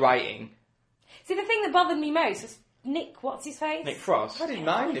is the writing. See, the thing that bothered me most was Nick, what's his face? Nick Frost. I didn't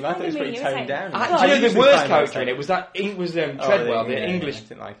mind him. I thought he was pretty toned down. Do you I know the usually worst find character that in it was Treadwell, the English I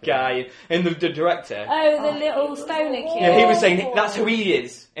didn't like it. guy, and the director. Oh, the little stoner kid. Yeah, he was saying that's who he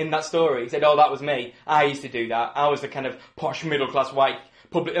is in that story. He said, "Oh, that was me. I used to do that. I was the kind of posh middle class white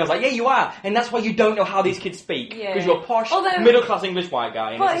public." And I was like, "Yeah, you are, and that's why you don't know how these kids speak because Yeah. you're a posh Although- middle class English white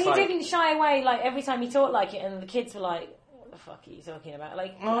guy." And But it's he just like, didn't shy away, like, every time he talked like it, and the kids were like, what the fuck are you talking about?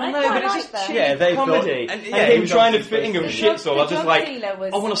 Like, Oh, I no, quite but it's like just that. cheap Yeah, they comedy. thought- and yeah, him he was trying to obviously fit in supposed with to shit be. soul. I was The just drug like, dealer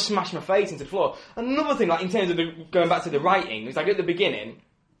was- I want to smash my face into the floor. Another thing, like in terms of going back to the writing, it's like at the beginning,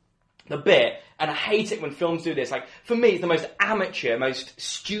 the bit, and I hate it when films do this. Like for me, it's the most amateur, most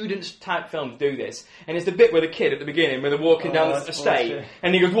students type films do this, and it's the bit where the kid at the beginning, where they're walking down the that's estate, bullshit.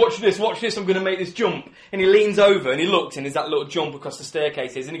 and he goes, watch this, I'm going to make this jump," and he leans over and he looks, and there's that little jump across the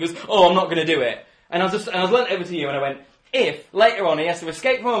staircases, and he goes, "Oh, I'm not going to do it." And I was leant over to you, and I went, if later on he has to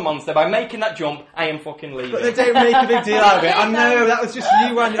escape from a monster by making that jump, I am fucking leaving. But they don't make a big deal out of it. I know, that was just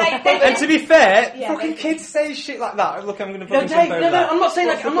you and your... And to be fair, fucking kids say shit like that. Look, I'm going to No, fucking Dave, jump over no, that. I'm not saying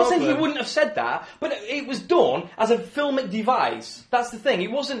What's I'm the not saying he problem? wouldn't have said that, but it was done as a filmic device. That's the thing.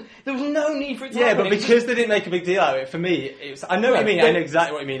 It wasn't. There was no need for it to Yeah, happen. but It was because they didn't make a big deal out of it, for me, it was, I know what you mean, I know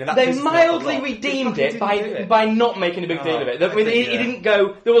exactly what you mean. And that they pisses me off a mildly lot. redeemed They it fucking didn't do by not making a big deal of it. I mean, I think, he didn't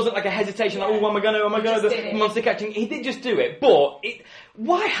go. There wasn't like a hesitation. Like, Yeah. oh, am I going just to did it. monster catching? He did just do it, but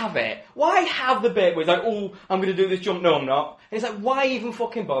why have it? Why have the bit where it's like, oh, I'm going to do this jump? No, I'm not. And it's like, why even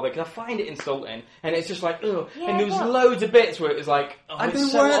fucking bother? Because I find it insulting, and it's just like, ugh. Yeah, and there was but- loads of bits where it was like, oh, And it's they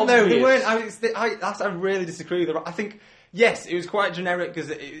so weren't though. They obvious. weren't. I really disagree with it. I think yes, it was quite generic because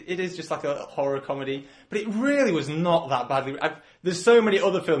it is just like a horror comedy, but it really was not that badly. There's so many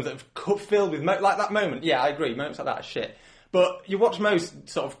other films that have filled with like that moment. Yeah, I agree. Moments like that are shit. But you watch most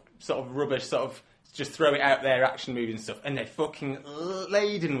sort of rubbish, sort of just throw it out there action movies and stuff, and they're fucking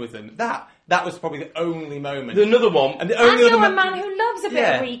laden with them. That was probably the only moment. Another one. And the I only know other a man who loves a bit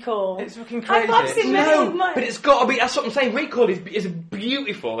Yeah. of Recall. It's fucking crazy. I've seen No, many. but it's got to be. That's what I'm saying. Recall is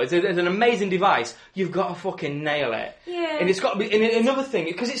beautiful. It's an amazing device. You've got to fucking nail it. Yeah. And it's got to be. And another thing,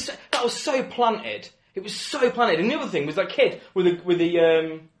 because that was so planted. It was so planted. And the other thing was that kid with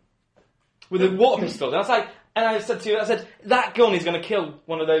the water pistol. And I was like, and I said to you, that gun is going to kill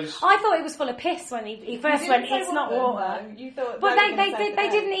one of those. I thought it was full of piss when he first went, it's not water. You thought But they were they gonna say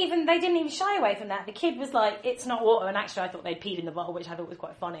didn't even shy away from that. The kid was like, it's not water, and actually I thought they'd peed in the bottle, which I thought was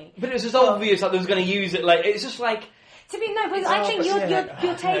quite funny. But it was just obvious that they was going to use it. Like it's just like. To be no, but I think you're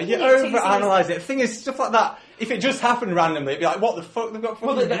taking you it too overanalyse seriously. it. The thing is, stuff like that. if it just happened randomly, it'd be like, what the fuck? They've got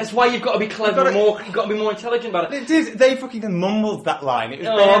fucking... Well, that's why you've got to be clever you've got to be more intelligent about it. They fucking mumbled that line. It was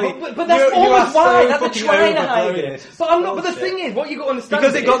barely... But that's always why. That's fucking the trying to hide overblowing it. But the thing is, what you got to understand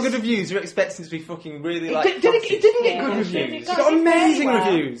because it got good reviews, you're expecting it to be fucking really like... It didn't get good reviews. It got amazing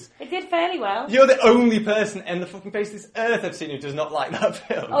reviews. It did fairly well. You're the only person in the fucking face of this earth I've seen who does not like that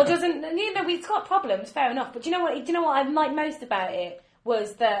film. Or doesn't... It's got problems, fair enough. But do you know what I like most about it?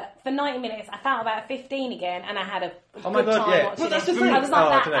 Was that for 90 minutes I felt about 15 again, and I had a good time watching But that's it. the thing. I was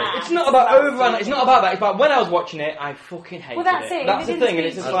like, it's not about over. It's not about that. It's about when I was watching it, I fucking hated Well, that's it. That's the thing, and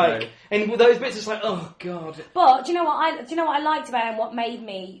it's just like, and with those bits, it's like, oh god. But do you know what I liked about it, and what made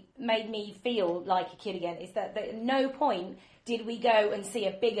me feel like a kid again is that at no point did we go and see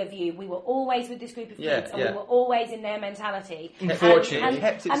a bigger view. We were always with this group of kids, and we were always in their mentality. Unfortunately,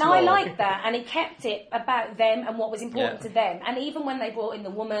 and I liked that, and it kept it about them and what was important to them. And even when they brought in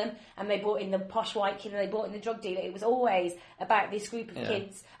the woman, and they brought in the posh white kid, and they brought in the drug dealer, it was always about this group of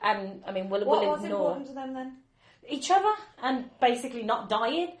kids. And I mean, what was important to them then? Each other, and basically not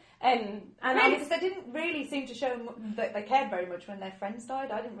dying. And really, because they didn't really seem to show that they cared very much when their friends died.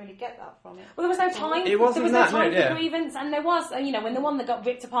 I didn't really get that from it. Well, there was no time. There was no time for grievance, and there was, when the one that got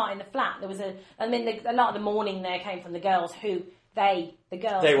ripped apart in the flat, there was a lot of the mourning there came from the girls who they were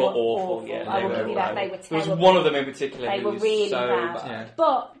awful. Yeah, I will give you that. They were terrible. There was one of them in particular. They were really bad. Yeah.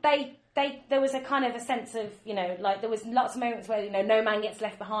 But there was a kind of a sense of, like there was lots of moments where, no man gets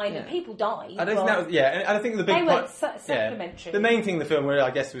left behind and people died. I don't think that was, and I think the big they were supplementary. The main thing in the film, where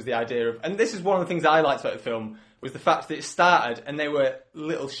I guess was the idea of, and this is one of the things I liked about the film, was the fact that it started and they were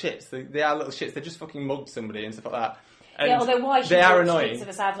little shits. They are little shits. They just fucking mugged somebody and stuff like that. And although why she they are walks annoying. into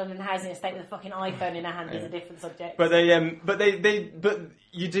the South London housing estate with a fucking iPhone in her hand is a different subject. But but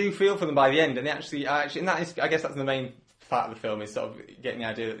you do feel for them by the end, and they actually, and that is, I guess that's the main part of the film, is sort of getting the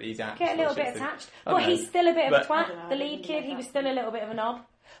idea that these actors get a little bit attached. But he's still a bit of a twat. The lead kid, he was still a little bit of a knob.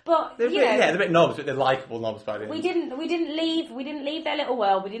 But they're a bit knobs, but they're likeable knobs by the end. We didn't leave their little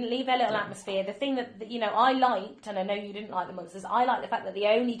world. We didn't leave their little atmosphere. The thing that I liked, and I know you didn't like the monsters, I liked the fact that the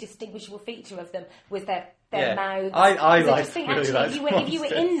only distinguishable feature of them was their mouths. I liked if you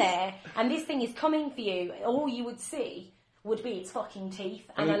were in there and this thing is coming for you, all you would see would be its fucking teeth,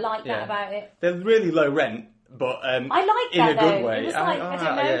 and I like that about it. They're really low rent. But I liked in that, a good though. way. It was like, I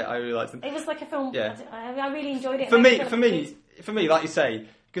don't know. Yeah, I really liked them. It was like a film. Yeah. I really enjoyed it. For me, like you say,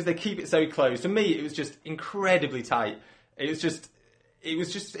 because they keep it so close. For me, it was just incredibly tight. I just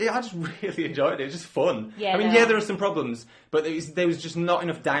really enjoyed it. It was just fun. Yeah, there are some problems, but there was just not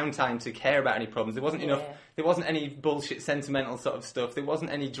enough downtime to care about any problems. There wasn't enough. There wasn't any bullshit sentimental sort of stuff. There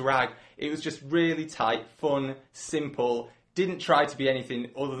wasn't any drag. It was just really tight, fun, simple. Didn't try to be anything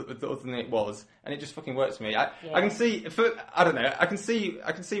other than it was, and it just fucking works for me. I can see, I don't know, I can see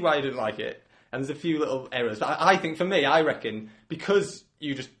why you didn't like it, and there's a few little errors. But I think for me, I reckon because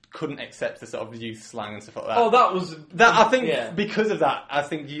you just couldn't accept the sort of youth slang and stuff like that. Oh, that was that. I think because of that, I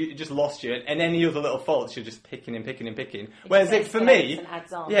think you just lost you, and any other little faults you're just picking. Whereas for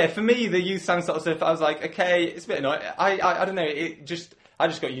me, the youth slang sort of stuff, I was like, okay, it's a bit annoying. I don't know, I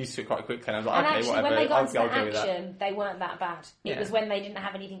just got used to it quite quickly, and I was like, okay, actually, whatever. when they got into I'll the action, they weren't that bad. It was when they didn't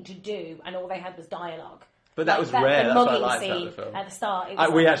have anything to do, and all they had was dialogue. But that was rare. That's what I liked scene about the film. At the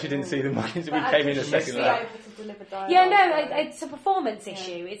start, we actually didn't see the muggings. We came in a second later. It's a performance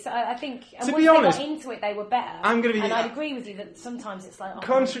issue. It's I think. And to once be honest, they got into it, they were better. And I'd agree with you that sometimes it's like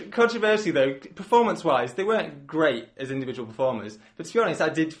controversy though. Performance-wise, they weren't great as individual performers. But to be honest, I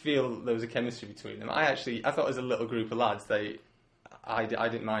did feel there was a chemistry between them. I thought as a little group of lads, I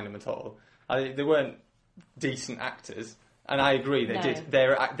didn't mind them at all. They weren't decent actors. And I agree, they did.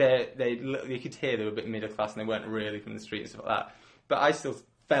 You could hear they were a bit middle class, and they weren't really from the street and stuff like that. But I still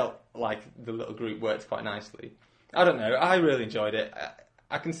felt like the little group worked quite nicely. I don't know. I really enjoyed it.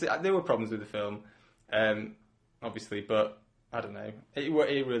 I can see there were problems with the film, obviously, but I don't know. It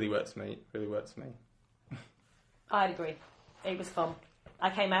really works for me. It really works for me. I'd agree. It was fun. I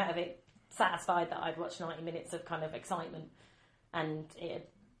came out of it satisfied that I'd watched 90 minutes of kind of excitement, and it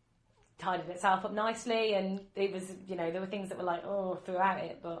tidied itself up nicely, and it was, there were things that were like, throughout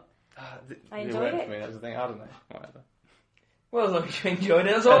it, but I enjoyed it. For me, that was the thing. I don't know, whatever. Well, as long as you enjoyed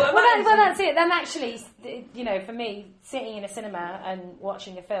it, that's all that matters. Well, that's it. Then actually, for me, sitting in a cinema and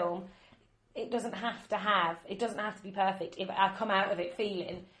watching a film, it doesn't have to be perfect. If I come out of it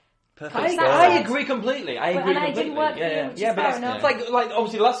feeling perfect, I agree completely. I agree completely. It didn't work for you, which is fair enough. Like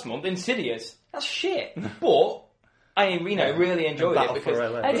obviously last month, Insidious. That's shit, but I really enjoyed it Battle because for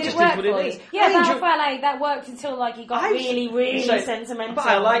LA. Oh, did It it just work is what for it you? is. Yeah, I Battle enjoy- for LA, that worked until like it got really so- sentimental. But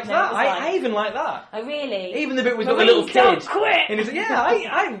I like and that. it was like- I even like that. Oh, really? Even the bit with Maurice, the little don't kid. quit! And he's like, yeah,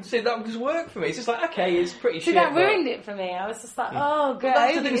 I see that just work for me. It's just like, okay, it's pretty See, shit. that but- ruined it for me. I was just like, oh, God.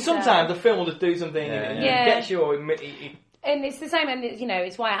 That's the thing. Sometimes the film will just do something and Yeah. it gets you. Or And it's the same, and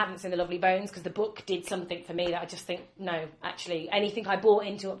it's why I haven't seen The Lovely Bones, because the book did something for me that I just think, no, actually, anything I bought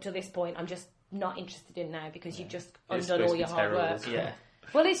into up to this point, I'm just not interested in now, because you've just It's undone all supposed to your be hard terrible, work. yeah.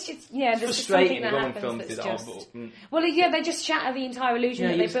 Well, it's just, there's just frustrating something that when happens films that's do that. just... Well, yeah, they just shatter the entire illusion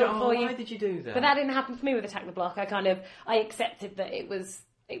that they built for you. Why did you do that? But that didn't happen for me with Attack the Block. I accepted that it was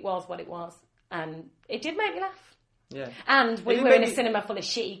what it was, and it did make me laugh. Yeah. And we It were made in a me- cinema full of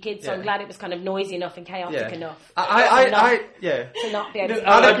shitty kids, so I'm Yeah. glad it was kind of noisy enough and chaotic enough. Yeah. To not be able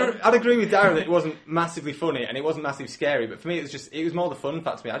to... I'd agree with Darren that it wasn't massively funny and it wasn't massively scary, but for me it was more the fun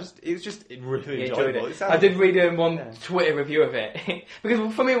factor to me. It really enjoyed enjoyable. it. I did read one Twitter review of it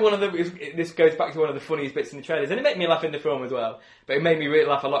because for me this goes back to one of the funniest bits in the trailers, and it made me laugh in the film as well. But it made me really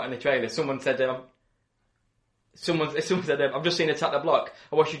laugh a lot in the trailer. Someone said, "Someone said, I've just seen Attack the Block.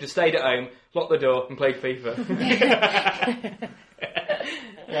 I wish you'd have stayed at home, locked the door, and played FIFA."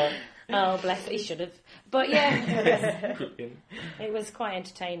 Oh, bless it, he should have. But yeah, it was quite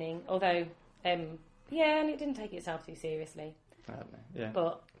entertaining. Although, and it didn't take itself too seriously. I don't know. Yeah.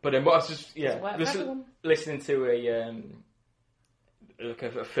 But I was just work for everyone. listening to a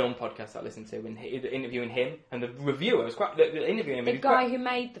film podcast I listened to, and interviewing him, and the reviewer was interviewing him. the guy who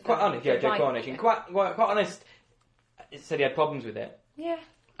made the quite film, honest, Joe Cornish, and quite honest. Said he had problems with it. Yeah.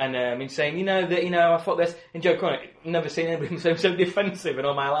 And he's saying, I thought this, and Joe Cornish, never seen anybody so defensive in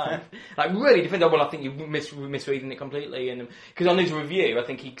all my life. Like, really defensive. Well, I think you're misreading it completely. And because on his review, I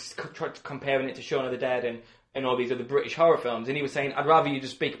think he tried comparing it to Shaun of the Dead and all these other British horror films, and he was saying, I'd rather you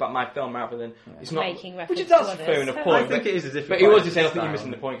just speak about my film rather than it's not making reference which is to that's a others. fair enough I point. I think it is a different. But he was just saying, I think style. you're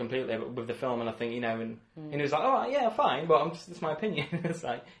missing the point completely with the film, and I think and he was like, oh yeah, fine, but it's my opinion. It's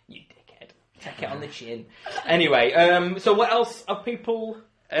like, you dickhead, take it on the chin. Anyway, so what else have people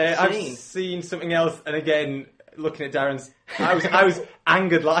I've seen? seen something else, and again, looking at Darren's, I was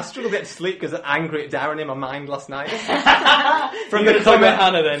angered. I struggled to get to sleep because I'm angry at Darren in my mind last night. From You're gonna talk about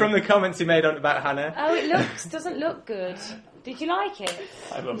Hannah then? From the comments he made about Hannah. Oh, it doesn't look good. Did you like it?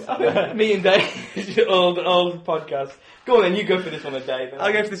 I love Hannah. Me and Dave, old podcast. Go on then, you go for this one, Dave.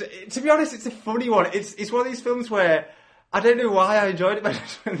 I'll go for this. To be honest, it's a funny one. It's one of these films where I don't know why I enjoyed it, but I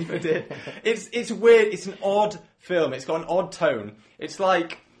just really did. It's weird. It's an odd film. It's got an odd tone. It's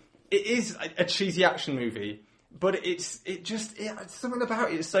like it is a cheesy action movie, but it's something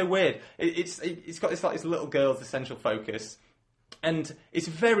about it is so weird. It's got this little girl's the central focus, and it's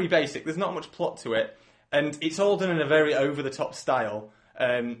very basic. There's not much plot to it, and it's all done in a very over the top style.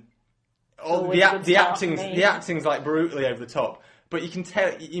 The acting's like brutally over the top. But you can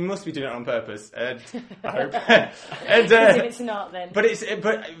tell you must be doing it on purpose. I hope. If it's not, then. But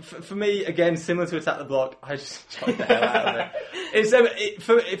for me again, similar to Attack the Block. I just enjoyed the hell out of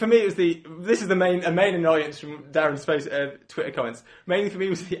it. For me, it was this is a main annoyance from Darren's Twitter comments. Mainly for me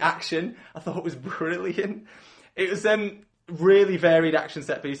was the action. I thought it was brilliant. It was really varied action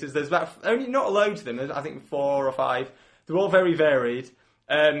set pieces. There's about only not loads of them. There's, I think 4 or 5. They're all very varied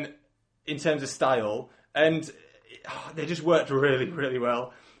in terms of style and. They just worked really, really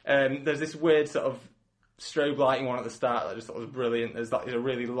well. There's this weird sort of strobe lighting one at the start that I just thought was brilliant. There's a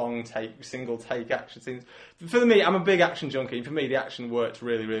really long single take action scenes. For me, I'm a big action junkie. For me, the action worked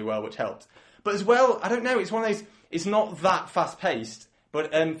really, really well, which helped. But as well, I don't know, it's one of those, it's not that fast paced,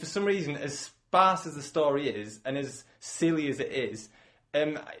 but for some reason, as sparse as the story is, and as silly as it is,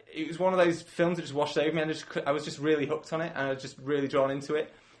 it was one of those films that just washed over me, and I was just really hooked on it, and I was just really drawn into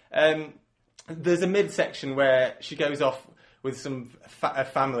it. There's a midsection where she goes off with a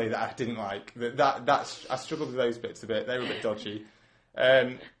family that I didn't like. I struggled with those bits a bit. They were a bit dodgy.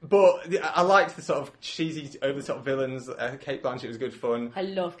 But I liked the sort of cheesy, over-the-top villains. Cate Blanchett was good fun. I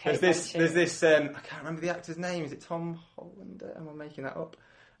love Cate Blanchett. There's this. I can't remember the actor's name. Is it Tom Hollander? Am I making that up?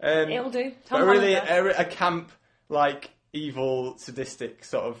 It'll do. Tom Hollander. A camp, evil, sadistic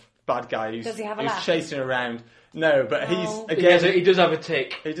sort of bad guy who's chasing around. No, but he's again. He does have a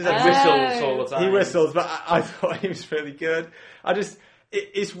tick. He does have whistles all the time. He whistles, but I thought he was really good.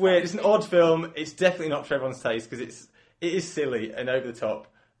 It's weird. It's an odd film. It's definitely not for everyone's taste because it is silly and over the top.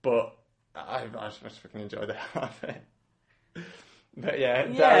 But I just fucking enjoy the hell out of it. But yeah.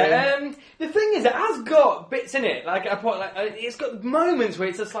 The thing is, it has got bits in it. It's got moments where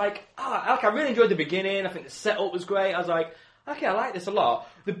it's just I really enjoyed the beginning. I think the setup was great. I was like, okay, I like this a lot.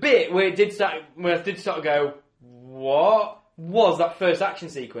 The bit where I did start to go, what was that first action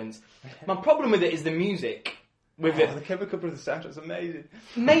sequence? My problem with it is the music. with it. The Chemical Brothers soundtrack's amazing.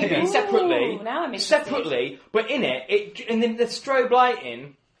 Maybe Ooh, separately, now I'm interested. but in it, and then the strobe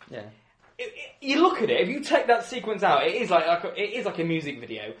lighting. Yeah. You look at it. If you take that sequence out, it is like a music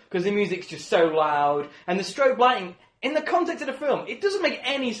video because the music's just so loud, and the strobe lighting in the context of the film, it doesn't make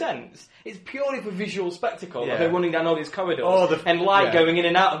any sense. It's purely for visual spectacle. Yeah. Like they're running down all these corridors and light going in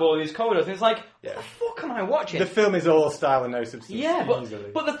and out of all these corridors, and it's like, what the fuck am I watching? The film is all style and no substance. Yeah,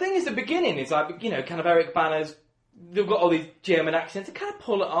 but the thing is, the beginning is like, kind of Eric Bana's. They've got all these German accents. They kind of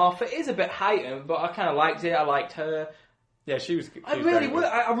pull it off. It is a bit heightened, but I kind of liked it. I liked her. Yeah, she was I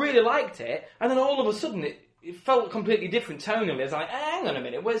really liked it, and then all of a sudden it felt completely different tonally. It's like, hang on a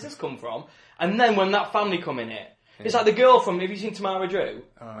minute, where's this come from? And then when that family come in it, it's like the girl from. Have you seen Tamara Drew?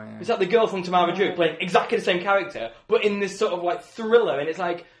 Oh yeah. It's like the girl from Tamara Drew playing exactly the same character, but in this sort of like thriller, and it's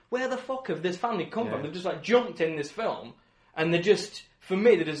like, where the fuck have this family come from? They've just like jumped in this film, and they just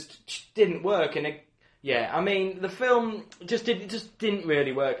didn't work. And I mean, the film just didn't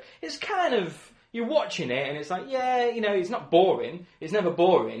really work. It's kind of. You're watching it and it's like, it's not boring. It's never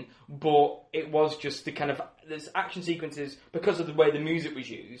boring, but it was just the kind of there's action sequences because of the way the music was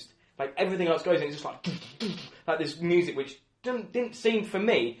used. Like everything else goes in, it's just like this music which didn't seem for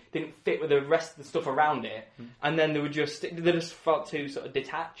me didn't fit with the rest of the stuff around it. And then they just felt too sort of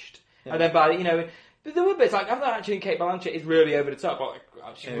detached. Yeah. And then there were bits like I thought actually Kate Blanchett is really over the top. Like,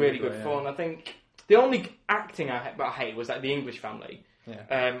 she's really good fun. I think the only acting I hate was like the English family.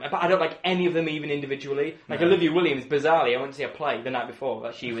 Yeah. But I don't like any of them even individually. Like Olivia Williams, bizarrely, I went to see a play the night before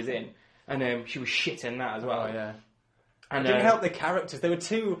that she was in, and she was shit in that as well. Oh yeah. And didn't help the characters. They were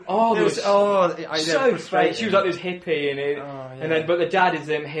too. So fake. She was like this hippie, and but the dad is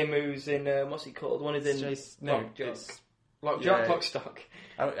him who's in what's he called? One is in Lockstock.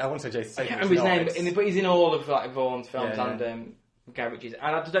 I want to say Jason. I can't remember his name, but he's in all of like Vaughn's films and Guy Ritchie's,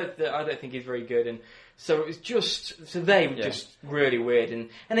 and I don't think he's very good. And so it was they were just really weird.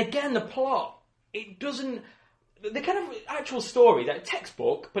 And again, the plot it doesn't. The kind of actual story, that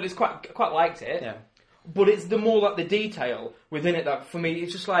textbook, but it's quite liked it. Yeah. But it's the more like the detail within it that for me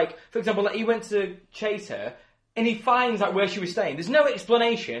it's just like, for example, like he went to chase her and he finds like where she was staying. There's no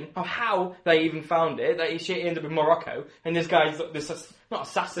explanation of how they even found it. That she ended up in Morocco, and this guy's not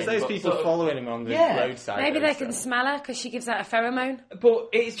assassin. There's those people following him on the roadside. Maybe they can smell her because she gives out a pheromone. But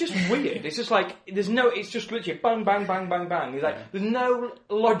it's just weird. It's just like it's just literally bang, bang, bang, bang, bang. It's like there's no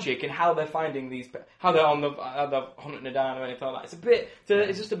logic in how they're finding these, how they're they're hunting her down or anything like that. It's a bit.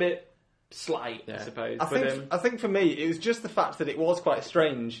 It's just a bit slight, I suppose. I think for me it was just the fact that it was quite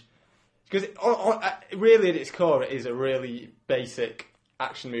strange. Because really, at its core, it is a really basic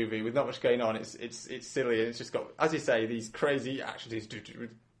action movie with not much going on. It's silly, and it's just got, as you say, these crazy action scenes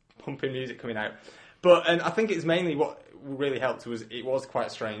with pumping music coming out. And I think it's mainly what really helped was it was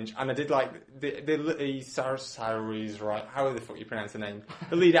quite strange, and I did like the Saoirse, right? How the fuck you pronounce the name?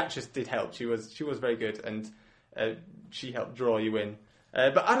 The lead actress did help. She was very good, and she helped draw you in.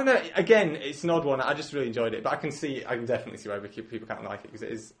 But I don't know. Again, it's an odd one. I just really enjoyed it. But I can definitely see why people can't like it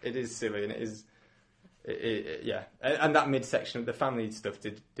because it is silly and it is, And that midsection, the family stuff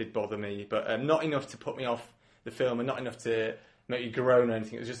did bother me, but not enough to put me off the film and not enough to make you groan or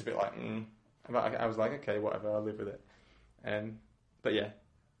anything. It was just a bit like, I was like, okay, whatever, I'll live with it. But yeah,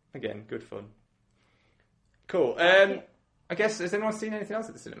 again, good fun. Cool. I guess, has anyone seen anything else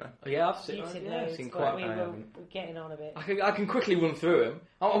at the cinema? Oh, yeah, I've seen quite. We're getting on a bit. I can quickly run through them.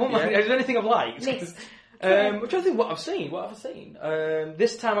 Is there anything I've liked? Missed. I'm trying to think what I've seen.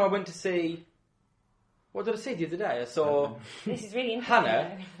 This time I went to see... What did I see the other day? I saw... This is really interesting.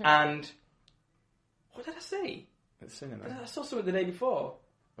 Hannah and... What did I see? At the cinema? I saw something the day before.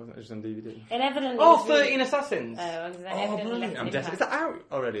 Wasn't it just on DVD? And evidently... 13 Assassins! Brilliant. I'm desperate. Is that out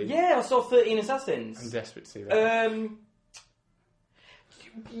already? Yeah, I saw 13 Assassins. I'm desperate to see that.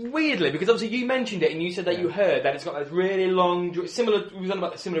 Weirdly, because obviously you mentioned it and you said that you heard that it's got this really long, we was on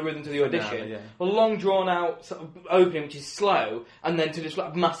about the similar rhythm to the audition, a long drawn out sort of opening which is slow, and then to just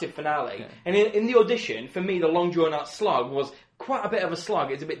like massive finale. Yeah. And in the audition, for me, the long drawn out slog was quite a bit of a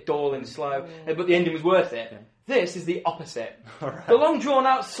slog. It's a bit dull and slow, but the ending was worth it. Yeah. This is the opposite. Right. The long drawn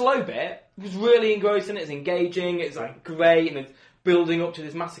out slow bit was really engrossing. It's engaging. It's like great, and it's building up to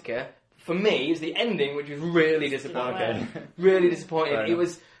this massacre. For me, is the ending, which was really disappointing. Really disappointing. It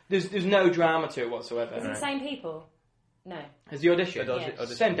was there's no drama to it whatsoever. Is it the same people? No. As the audition?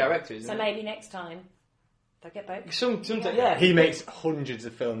 Same directors. So maybe next time they'll get both. Sometimes, He makes hundreds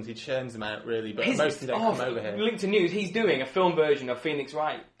of films. He churns them out, really, but most of them don't come over here. Linked to news, he's doing a film version of Phoenix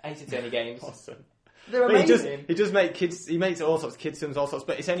Wright Ace Attorney Games. Awesome. They're But amazing. he does make kids. He makes all sorts of kids films, all sorts.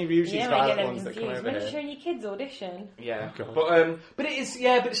 But it's only usually Yeah, I Scarlet get them ones that come confused. over When here. you're showing your kids audition. Yeah, God. but it is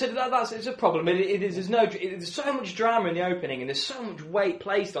but so that's it's a problem. It is there's so much drama in the opening and there's so much weight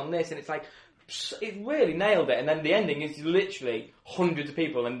placed on this and it's like it really nailed it. And then the ending is literally hundreds of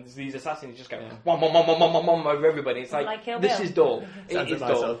people and these assassins just go wham, over everybody. It's like Kill this Bill. is dull. It Sounds is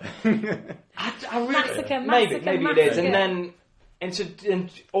like dull. myself. I really Massacre, maybe massacre, it is, and massacre. then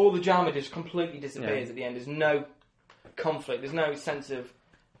and all the drama just completely disappears at the end. There's no conflict. There's no sense of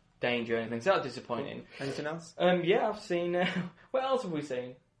danger or anything. So that's disappointing. Anything else? Yeah, I've seen. What else have we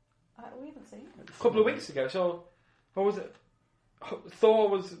seen? We haven't seen it. A couple of weeks ago. So, what was it? Thor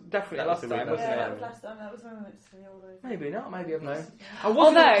was definitely That last was the time, week wasn't Yeah, it? that was last time. That was when we went to see all those. Maybe not. Maybe I've not. No. I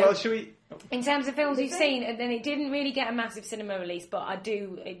wasn't. Although- Well, should we? In terms of films Did you've they? seen, and then it didn't really get a massive cinema release, but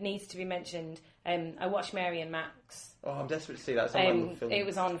it needs to be mentioned. I watched Mary and Max. Oh, I'm desperate to see that. It's on my film. It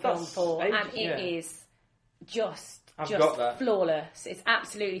was on Film That's 4, age- and it yeah. is just I've got that. flawless. It's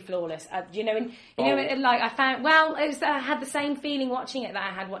absolutely flawless. You know, Oh. like I found. Well, I had the same feeling watching it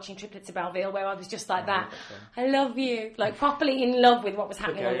that I had watching Triplets of Belleville, where I was just like that. I love you, like properly in love with what was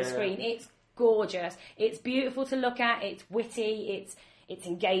happening Okay, on the yeah. screen. It's gorgeous. It's beautiful to look at. It's witty. It's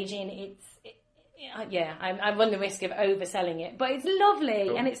engaging. I run the risk of overselling it, but it's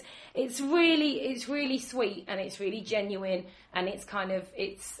lovely and it's really sweet and it's really genuine and it's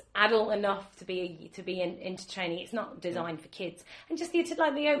it's adult enough to be entertaining. It's not designed for kids. And just the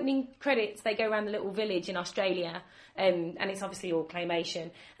opening credits, they go around the little village in Australia, and it's obviously all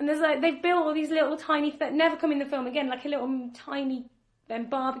claymation. And there's they've built all these little tiny that never come in the film again, like a little tiny.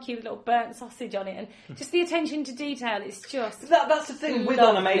 Barbecue with a little burnt sausage on it, and just the attention to detail. It's just That's the thing with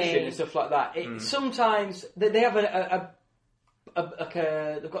lovely. animation and stuff like that. Sometimes they have they've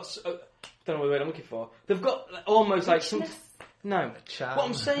got I don't know what word I'm looking for. They've got almost like some. No, Charm. what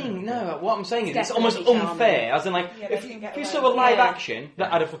I'm saying is it's Definitely almost charming. unfair. As in, like, Yeah, they if can you get saw away a with live it. action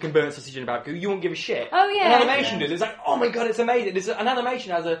that had a fucking burnt sausage in a barbecue, you wouldn't give a shit. Oh, yeah. An animation does. It's like, oh my god, it's amazing. An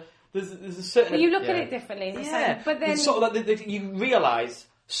animation has there's a certain. Well, you look at Yeah. it differently, yeah, but then it's sort of like you realise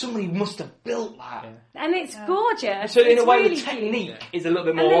somebody must have built that. and it's gorgeous. So in It's a way, really the cute. technique is a little bit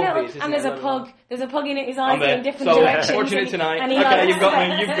And, more the little- obvious. and there's a pug. There's a pug in it. His eyes I'm are there. in different So, directions. watching it and he- tonight. and he Okay, likes you've got it.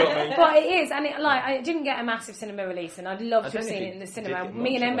 me. You've got me. But it is, and I didn't get a massive cinema release, and I'd love I to have don't seen think it in the it cinema. did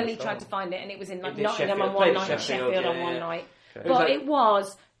Me and much of Emily it, tried so. to find it, and it was in like It did Nottingham Sheffield. on one Played night, Sheffield, Sheffield on yeah, one yeah. night. Okay. But It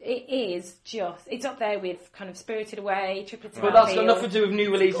it is just, it's up there with kind of Spirited Away, Triplets of But that's got Belleville. nothing to do with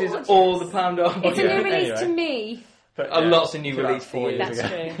new releases gorgeous. or the Pound of. It's a Yeah, new release to anyway. me. But, Lots of new about release 4 for you. years That's ago.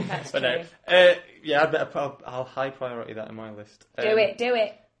 true. That's But true. no, I'll high priority that in my list. Do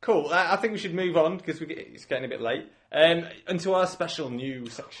it. Cool. I think we should move on because it's getting a bit late. Into our special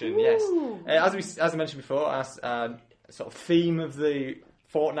news section. Yes, as I mentioned before, our sort of theme of the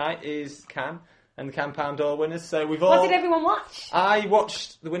fortnight is Cannes and the Cannes Pound d'Or winners. So we've all. What did everyone watch? I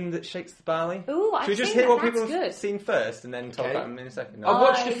watched The Wind That Shakes the Barley. Ooh, Should we I've just seen hear that. what people That's have good. seen first and then talk Okay. about them in a second? I've No?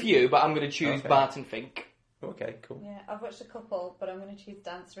 watched a few, but I'm going to choose Okay. Barton Fink. Okay, cool. Yeah, I've watched a couple, but I'm going to choose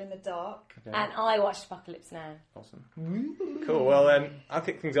Dancer in the Dark. Okay. And I watched Apocalypse Now. Awesome. Cool. Well, I'll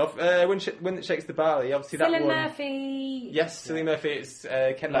kick things off. Wind That Shakes the Barley. Obviously, that Cillian one. Murphy. Yes, Cillian Murphy. It's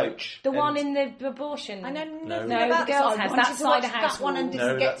Ken Loach. Loach. The and- one in the abortion. I know nothing No, about the this. girls' I house. wanted That's to watch Cider House that one and Rules.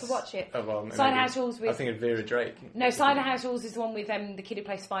 didn't get that's- to watch it. Oh, well, Cider maybe- House Rules I with- was thinking Vera Drake. No, Cider House Rules is the one with the kid who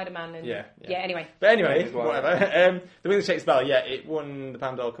plays Spider-Man. And, Yeah. anyway. But anyway, as well. whatever. The Wind That Shakes the Barley. Yeah, it won the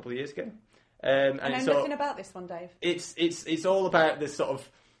Pound d'Or a couple of years ago. And I know it's nothing about this one, Dave. it's all about this sort of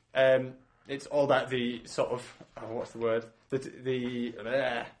it's all about the sort of what's the word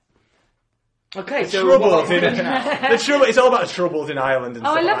Okay, so troubles in the trouble. It's all about the troubles in Ireland and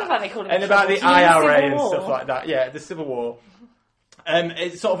Oh, stuff I love like the fact they call it and the about the Troubles. You mean the IRA Civil and War? stuff like that. Yeah, the Civil War.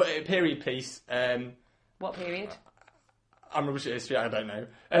 It's sort of a period piece. What period? I'm rubbish at history. I don't know.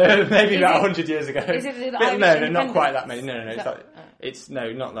 Maybe Is about it- 100 years ago. is it the But Irish no, not quite independence? that many. No. It's So- like it's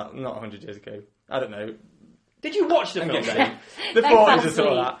not that. Not 100 years ago. I don't know. Did you watch the film, Okay. Dave? The Thanks, 40s and stuff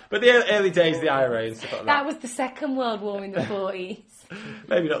Anthony. like that. But the early days, the IRA and stuff like That that. was the Second World War in the 40s.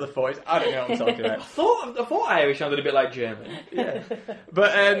 Maybe not the 40s. I don't know what I'm talking I about. thought Irish sounded a bit like German. Yeah.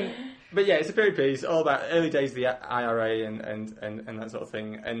 But yeah, it's a period piece all about early days of the IRA and that sort of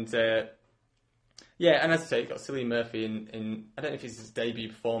thing. And yeah, and as I say, it's got Cillian Murphy in I don't know if it's his debut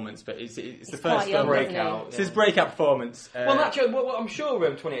performance, but it's the He's first quite young, film. isn't he? breakout. It's his breakout performance. Well, naturally, well, I'm sure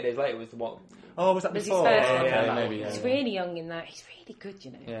 28 Days Later was the one. Oh, was that Was his before? first Oh, one, okay, yeah. maybe. Yeah, He's yeah. really young in that. He's really good,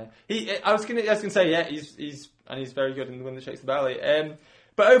 you know. Yeah, I was gonna say yeah, he's very good in The Wind That Shakes the Barley.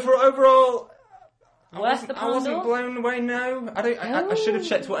 But overall, Worth the I wasn't Pound d'Or? blown away. No, I should have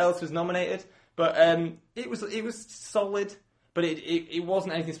checked what else was nominated, but it was solid, but it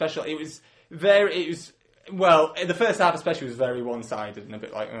wasn't anything special. It was. Well, the first half especially was very one-sided and a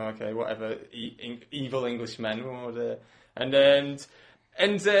bit like, oh, okay, whatever, evil Englishmen, and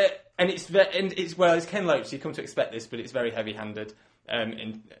it's Ken Loach, so you come to expect this, but it's very heavy-handed,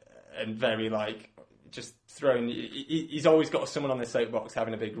 and very like just thrown. He's always got someone on the soapbox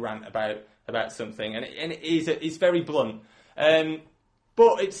having a big rant about something, and it's very blunt.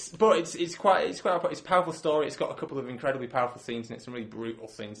 But it's a powerful story. It's got a couple of incredibly powerful scenes in it, some really brutal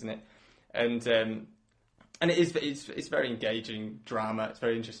scenes in it, and it's very engaging drama. It's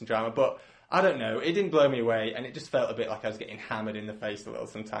very interesting drama, but I don't know. It didn't blow me away, and it just felt a bit like I was getting hammered in the face a little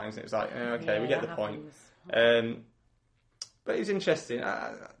sometimes. And it was like, okay, we get the point. But it was interesting.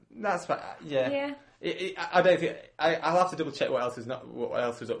 That's yeah. I don't think I'll have to double check what else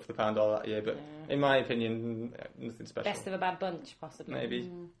was up for the Pandora that year. But in my opinion, nothing special. Best of a bad bunch, possibly.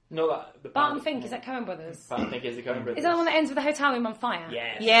 Maybe. No, Barton Fink, is that Coen Brothers? Barton Fink is the Coen Brothers. Is that the one that ends with the hotel room on fire?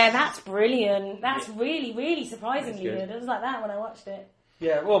 Yes. Yeah, that's brilliant. That's really, really surprisingly good. It was like that when I watched it.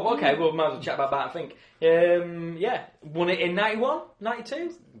 Yeah, well, okay, we'll might as well chat about Barton Fink. Yeah, won it in 91,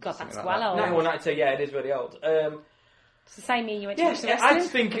 92? God, that's like well that. old. 91, 92, yeah, it is really old. It's the same year you went to Yeah, watch the I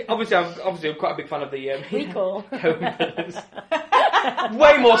wrestling. think, obviously I'm quite a big fan of the Recall. Coen Brothers.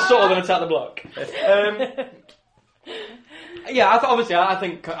 Way more subtle than Attack the Block. Yeah, I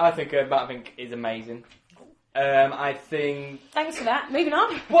think Barton Fink is amazing. I think. Thanks for that. Moving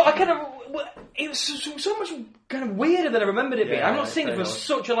on. Well, it was so much kind of weirder than I remembered it being. Yeah, I've not seen it for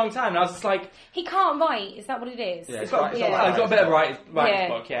such a long time, and I was just like, He can't write. Is that what it is? Yeah, it's got, it's it's got a bit of writer's Yeah.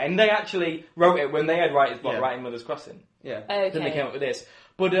 block, yeah. And they actually wrote it when they had writer's block, Yeah. writing Mother's Crossing. Yeah. Then they came Okay. up with this.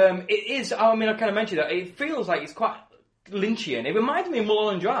 But it is, I mean, I kind of mentioned that, it feels like it's quite Lynchian. It reminds me of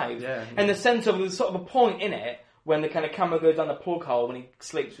Mulholland Drive. Yeah. And the sense of there's sort of a point in it when the kind of camera goes down the plug hole when he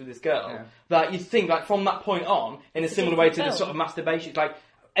sleeps with this girl, Yeah. that you think, like, from that point on, in a It's a similar way to different the film. sort of masturbation, like,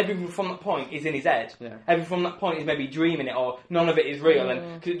 everything from that point is in his head. Yeah. Everything from that point is maybe dreaming it, or none of it is real,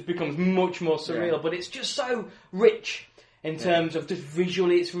 and it becomes much more surreal. Yeah. But it's just so rich in terms of just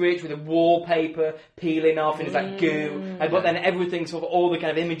visually, it's rich with the wallpaper peeling off, and it's like goo. But then everything, sort of all the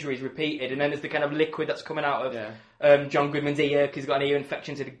kind of imagery is repeated, and then there's the kind of liquid that's coming out of John Goodman's ear because he's got an ear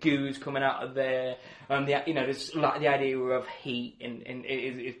infection, so the goo's coming out of there. There's like the idea of heat, and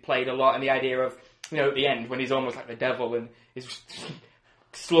is played a lot, and the idea of at the end when he's almost like the devil and is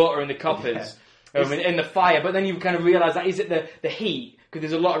slaughtering the coppers in the fire. But then you kind of realise that is it the heat? Because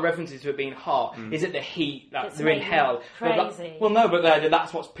there's a lot of references to it being hot. Is it the heat that It's they're in making hell? crazy. But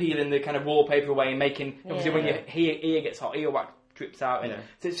that's what's peeling the kind of wallpaper away and making. Obviously, when Yeah. your ear gets hot, earwax drips out. And Yeah.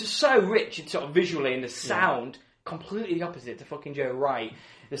 so it's just so rich and sort of visually, and the sound completely the opposite to fucking Joe Wright.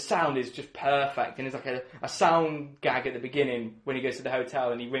 The sound is just perfect, and there's like a sound gag at the beginning when he goes to the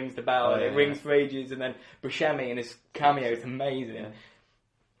hotel and he rings the bell and it rings for ages, and then Buscemi and his cameo is amazing. Yeah.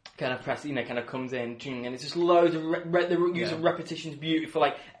 Kind of kind of comes in, and it's just loads of the use of repetitions beautiful,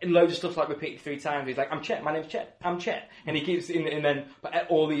 like loads of stuff like repeated 3 times. He's like, "I'm Chet, my name's Chet, I'm Chet," and he keeps and then but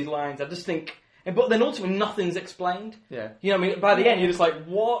all these lines. I just think, but then ultimately nothing's explained. Yeah. You know what I mean? By the end, you're just like,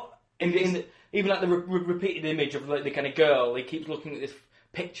 what? Even like the repeated image of like the kind of girl, he keeps looking at this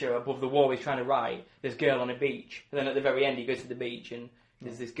picture above the wall he's trying to write. This girl on a beach, and then at the very end, he goes to the beach and.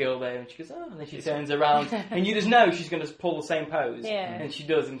 There's this girl there, and she goes, oh, and then she turns around, and you just know she's going to pull the same pose. Yeah. And she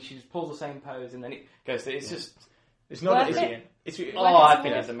does, and she just pulls the same pose, and then it goes, it's just, It's not. Worth It's, it? it's, I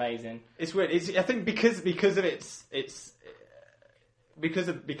think it's amazing. It's weird. I think because of it's because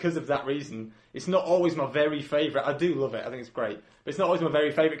of that reason, it's not always my very favourite. I do love it. I think it's great, but it's not always my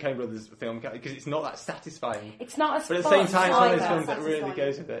very favourite Coen Brothers film because it's not that satisfying. It's not as But at the same fun. time, it's one of those Either. films that really Satisfying.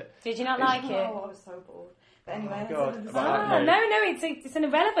 goes with it. Did you not like it? Oh, I was so bored. But anyway, Oh, God. that's About Ah, that no, it's an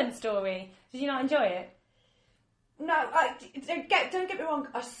irrelevant story. Did you not enjoy it? No, don't get me wrong.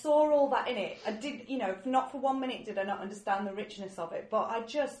 I saw all that in it. I did, not for 1 minute did I not understand the richness of it. But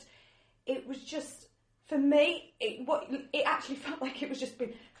it was just for me. It actually felt like it was just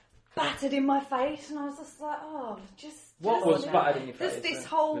being battered in my face, and I was just like, What was battered in your face? Just this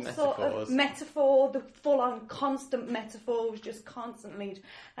whole The sort metaphors. of metaphor, the full-on constant metaphor was just constantly,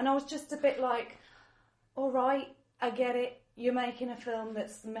 and I was just a bit like, all right, I get it. You're making a film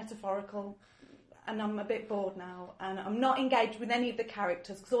that's metaphorical. And I'm a bit bored now, and I'm not engaged with any of the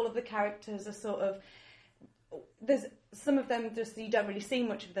characters because all of the characters are sort of. There's some of them just you don't really see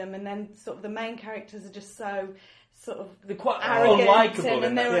much of them, and then sort of the main characters are just so sort of They're quite arrogant unlikable,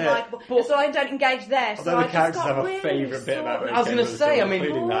 and they're yeah. unlikable. But- so I don't engage there. Although so the I just characters got have a really favourite bit about sort it. of- I was gonna say, I mean,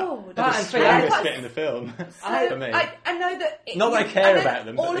 including bored. that. and The strongest I- bit in the film. I- for me. I know that. Not that I care about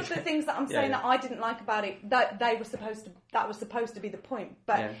them, All but- of the things that I'm saying yeah. that I didn't like about it, that was supposed to be the point.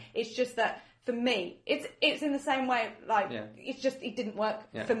 But Yeah. it's just that for me. It's in the same way, like, Yeah. it's just, it didn't work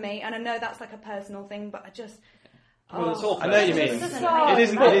for me, and I know that's like a personal thing, but I just... Well, it's all I know what you mean. It's It so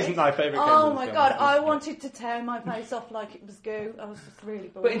isn't my favourite. Oh my god, I wanted to tear my face off like it was goo. I was just really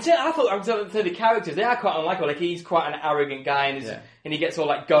bored. But I thought the characters, they are quite unlikable. Like, he's quite an arrogant guy, and he gets all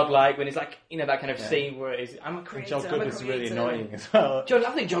like godlike when he's like, you know, that kind of scene where he's, I'm a creator. John Goodman's really annoying as well.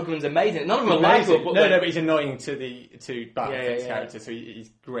 I think John Goodman's amazing. None of them are likable. No, but he's annoying to Barton Fink's yeah. character, so he's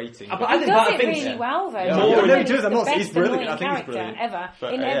grating. But I He think does Barton it Fink's really well, though. Yeah. John Yeah, Goodman no, he is does. the He's best brilliant. annoying I think he's character brilliant. ever.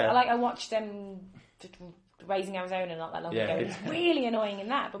 But, yeah. Like, I watched Raising Arizona not that long ago. Yeah. He's really annoying in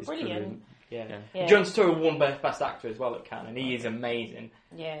that, but He's brilliant. Yeah. John Turturro won Best Actor as well at Cannes, and he is amazing.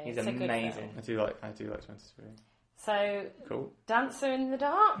 Yeah, He's it's a good amazing. film. I do like 23. So, Cool. Dancer in the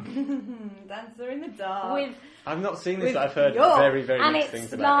Dark Dancer in the Dark. with I've not seen this, With but I've heard York. very, very and mixed it's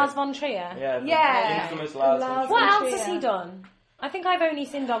things Lars about it. von Trier. Yeah. Infamous Lars. Lars What von else Trier. has he done? I think I've only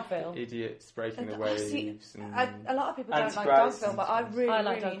seen Dogville. Idiots breaking the Honestly, waves. And a lot of people And don't like Sprouse. Dogville, but I really, I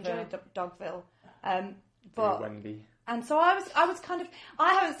like really Dogville. enjoyed Dogville. Dear But Wendy. and so I was kind of,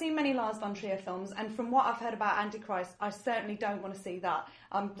 I haven't seen many Lars von Trier films, and from what I've heard about Antichrist, I certainly don't want to see that.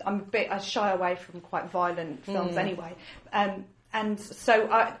 I shy away from quite violent films anyway. And so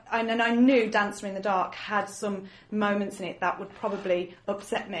I knew Dancer in the Dark had some moments in it that would probably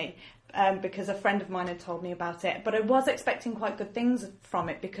upset me. Because a friend of mine had told me about it, but I was expecting quite good things from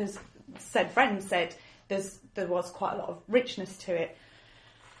it because said friend said there was quite a lot of richness to it.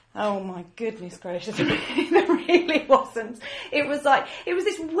 Oh my goodness gracious, there really wasn't. It was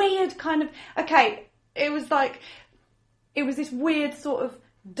this weird kind of, it was this weird sort of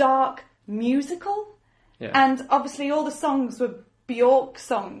dark musical, and obviously all the songs were Bjork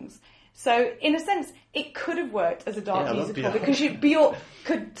songs. So, in a sense, it could have worked as a dark musical because Bjork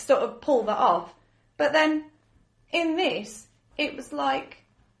could sort of pull that off. But then, in this, it was like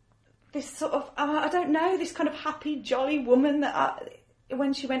this sort of, I don't know, this kind of happy, jolly woman that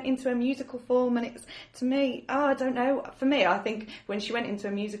when she went into a musical form, and it's, to me, I don't know. For me, I think when she went into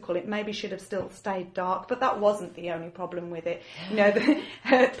a musical, it maybe should have still stayed dark, but that wasn't the only problem with it. You know,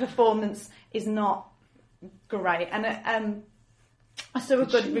 her performance is not great. And, I saw a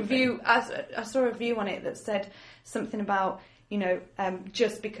good review. I saw a review on it that said something about, you know,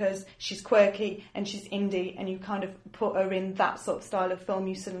 just because she's quirky and she's indie, and you kind of put her in that sort of style of film,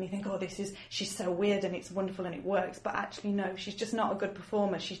 you suddenly think, oh, she's so weird and it's wonderful and it works. But actually, no, she's just not a good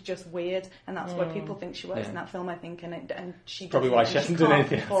performer. She's just weird, and that's why people think she works in that film. I think, and she Probably why she hasn't done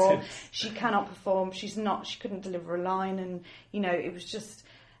anything else. She cannot perform. She couldn't deliver a line, and you know, it was just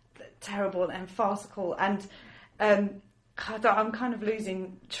terrible and farcical and. I'm kind of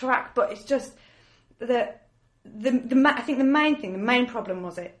losing track, but it's just that I think the main problem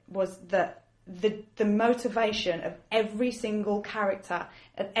was that the motivation of every single character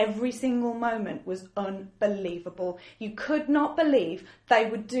at every single moment was unbelievable. You could not believe they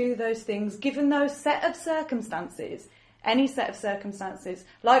would do those things given those set of circumstances. Any set of circumstances,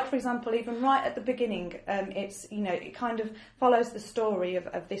 like for example, even right at the beginning, it's, you know, it kind of follows the story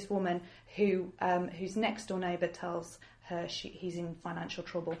of this woman whose next door neighbour tells her he's in financial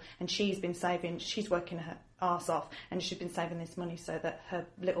trouble, and she's working her arse off, and she's been saving this money so that her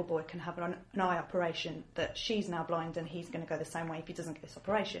little boy can have an eye operation, that she's now blind and he's going to go the same way if he doesn't get this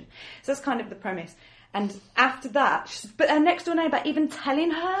operation. So that's kind of the premise. And after that, but her next door neighbour even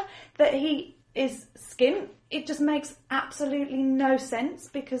telling her that he is skint, it just makes absolutely no sense,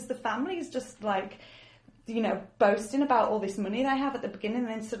 because the family is just like, you know, boasting about all this money they have at the beginning, and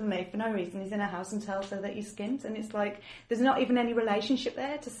then suddenly, for no reason, he's in a house and tells her that he's skint, and it's like there's not even any relationship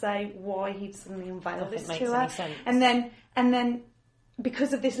there to say why he'd suddenly unveil this to her. And then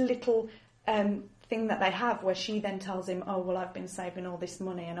because of this little thing that they have, where she then tells him, oh well, I've been saving all this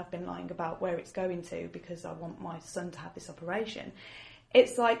money and I've been lying about where it's going to because I want my son to have this operation.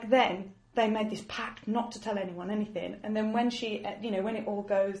 It's like then they made this pact not to tell anyone anything, and then when she, you know, when it all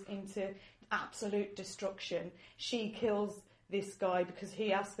goes into absolute destruction, she kills this guy because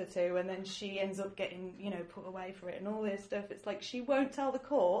he asked her to, and then she ends up getting, you know, put away for it and all this stuff. It's like she won't tell the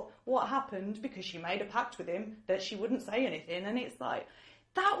court what happened because she made a pact with him that she wouldn't say anything, and it's like,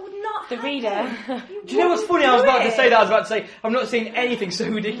 that would not the happen. Reader. Do you know what's funny? I was about to say that. I was about to say I've not seen anything so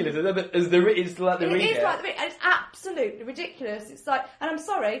ridiculous as it's like the Reader. It is like the Reader. It's absolutely ridiculous. It's like, and I'm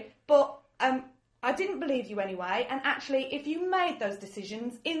sorry, but I didn't believe you anyway, and actually, if you made those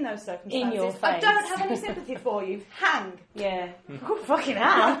decisions in those circumstances, In your I face. don't have any sympathy for you. Hang. Yeah. Oh, fucking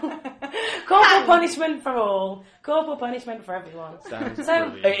hell. Corporal punishment for all. Corporal punishment for everyone. Sounds So-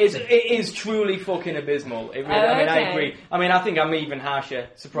 brilliant. It is truly fucking abysmal. It really, I mean, I okay. agree. I mean, I think I'm even harsher.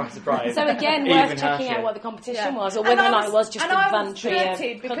 Surprise, surprise. So again, Even worth checking harsher. out what the competition Yeah. was, or And whether or not it was just and a I was Vantry.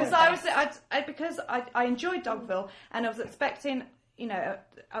 gutted because I enjoyed Dogville, and I was expecting,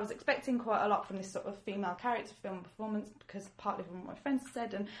 I was expecting quite a lot from this sort of female character film performance, because partly from what my friends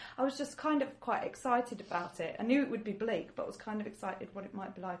said, and I was just kind of quite excited about it. I knew it would be bleak, but I was kind of excited what it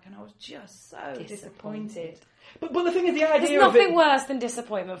might be like, and I was just so disappointed. But the thing is, the idea There's of it... nothing worse than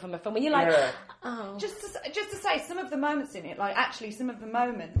disappointment from a film when you're like, Yeah. oh. Just to say, some of the moments in it, like actually some of the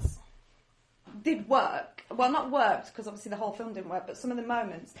moments did work. Well, not worked, because obviously the whole film didn't work, but some of the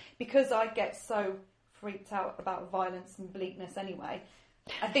moments, because I get so freaked out about violence and bleakness anyway,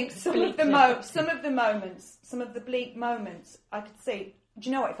 I think some of the bleak moments, I could see, do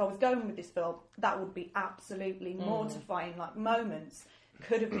you know what, if I was going with this film, that would be absolutely mortifying, like moments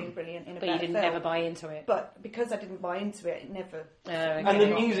could have been brilliant in a But better you didn't film. ever buy into it. But because I didn't buy into it, it never... And the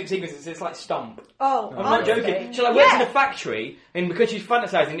music sequences, it's like Stomp. Oh, I'm not honestly. joking. She works in a factory, and because she's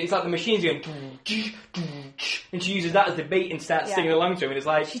fantasising, it's like the machine's going, and she uses that as the beat and starts singing along to him, and it's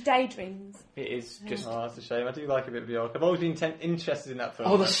like, She daydreams. it is just... Oh, that's a shame. I do like a bit of Bjork. I've always been interested in that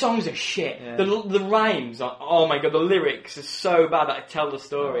film. Oh, the songs are shit. Yeah. The rhymes are, oh my god, the lyrics are so bad that I tell the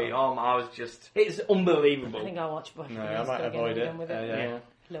story. Oh, I was just, it's unbelievable. I think I'll watch Buffy No, the I Musical might again avoid and it. done with Yeah.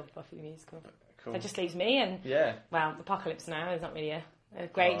 Love Buffy the Musical. Cool. That just leaves me, and Yeah. well, Apocalypse Now is not really a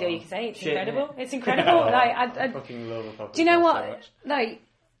great deal you can say. It's shit, incredible. It's incredible. Like, I fucking love Apocalypse. do you know so what? much. Like,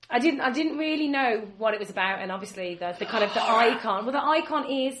 I didn't really know what it was about, and obviously the kind of the icon. Well, the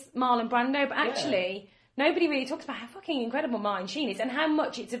icon is Marlon Brando, but actually. Nobody really talks about how fucking incredible Martin Sheen is, and how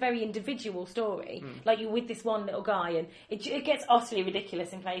much it's a very individual story. Like, you're with this one little guy, and it gets utterly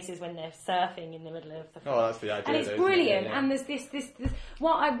ridiculous in places when they're surfing in the middle of the film. Oh, that's the idea. And it's though, isn't it? brilliant. Yeah. And there's this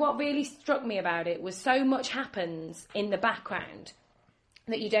what really struck me about it was so much happens in the background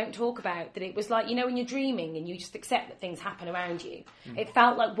that you don't talk about, that it was like, when you're dreaming and you just accept that things happen around you. It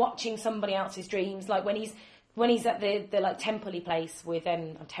felt like watching somebody else's dreams, like when he's at the like temple-y place with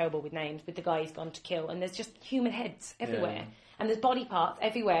I'm terrible with names, with the guy he's gone to kill, and there's just human heads everywhere, and there's body parts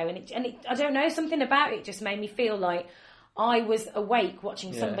everywhere, and it I don't know, something about it just made me feel like I was awake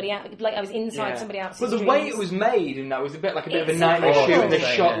watching somebody else, like I was inside somebody else's But the dreams. way it was made, and that was a bit like a bit of a It's nightmare shoot, and the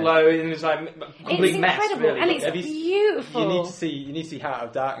incredible. shot low, and it was like a complete It's mess, incredible, really. and it's Have you- beautiful. You need to see Heart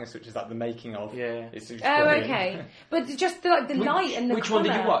of Darkness, which is like the making of. Yeah. It's Oh, brilliant. okay. But just the light and the which one did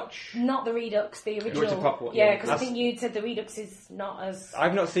you colour. watch? Not the Redux, the original. the proper one, Yeah, yeah. because I think you'd said the Redux is not as...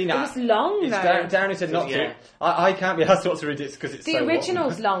 I've not seen it. It was long, It's though. Downey said not Yeah. to. I can't be asked what to read it because it's The so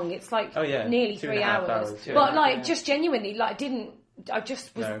original's long. long. It's like Oh, yeah. nearly 2.5 3 hours. hours, yeah. But like, Yeah. just genuinely, like, I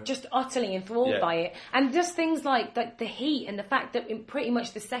just was No. just utterly enthralled Yeah. by it. And just things like the heat and the fact that in pretty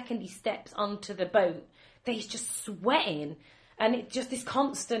much the second he steps onto the boat, that he's just sweating. And it's just this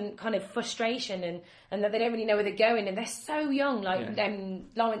constant kind of frustration and that they don't really know where they're going. And they're so young, like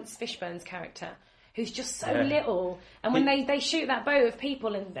Lawrence Fishburne's character, who's just so Yeah. little. And when they shoot that boat of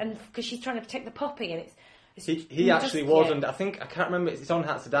people and because she's trying to protect the puppy, and it's He just- actually was yeah. under. I can't remember. It's on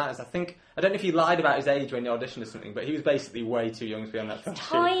Hearts of Darkness. I don't know if he lied about his age when he auditioned or something, but he was basically way too young to be on that film. shoot.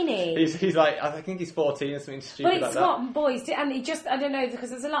 tiny. He's like, I think he's 14 or something stupid Well, it's like that. what boys do, and it just, I don't know, because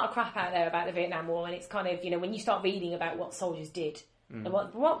there's a lot of crap out there about the Vietnam War, and it's kind of, when you start reading about what soldiers did, and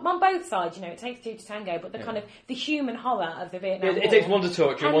what on both sides, it takes two to tango, but the kind of, the human horror of the Vietnam War. It takes one to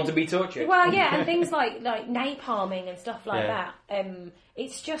torture and one to be tortured. Well, yeah, and things like napalming and stuff like Yeah. that.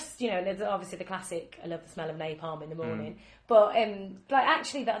 It's just, there's obviously the classic, I love the smell of napalm in the morning. But, like,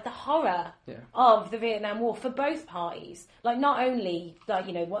 actually, the horror of the Vietnam War for both parties, like, not only, like,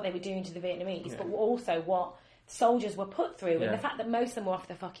 what they were doing to the Vietnamese, but also what soldiers were put through, and the fact that most of them were off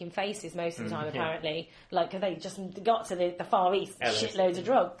their fucking faces most of the time, apparently, like, 'cause they just got to the Far East, shitloads of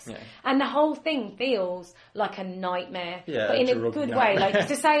drugs, and the whole thing feels like a nightmare, but in a drug good nightmare. way. Like,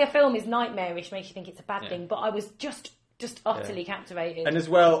 to say a film is nightmarish makes you think it's a bad thing, but I was just utterly captivated. And as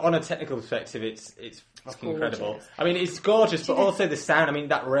well, on a technical perspective, it's fucking gorgeous. incredible. I mean, it's gorgeous, but also the sound. I mean,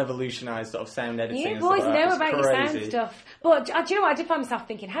 that revolutionised sort of sound editing. Yeah, and boys stuff like know that. about It's your sound crazy. stuff. But do you know what? I did find myself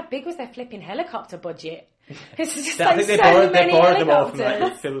thinking, how big was their flipping helicopter budget? It's just I like think they so borrowed many them all from like the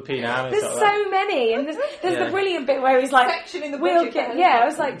helicopters. Philippine army. There's sort of like. so many, and there's Yeah. the brilliant bit where he's like, Section in the "We'll budget get." for Yeah, I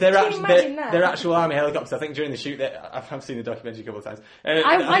was like, They're "Can you actually, imagine that?" they're actual army helicopters. I think during the shoot, I've seen the documentary a couple of times. I'd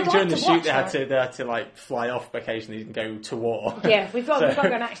I think during like the to shoot, watch they had to like fly off occasionally and go to war. Yeah, we've got to go So,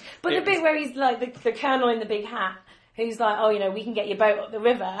 and action. But the it bit was- where he's like the colonel in the big hat, who's like, oh, you know, we can get your boat up the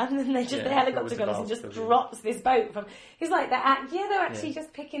river, and then they just the helicopter comes and just drops this boat from. He's like, they're actually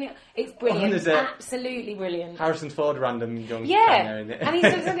just picking it. It's brilliant, absolutely brilliant. Harrison Ford, random young cameo in it, and he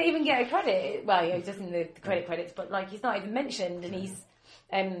doesn't even get a credit. Well, he doesn't the credits, but like he's not even mentioned, and he's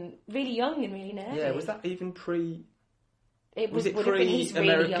really young and really nerdy. Yeah, was that even pre? Was it pre? He's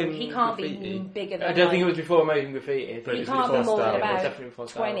really young. He can't be bigger than. I don't think it was before American Graffiti. He can't be more than about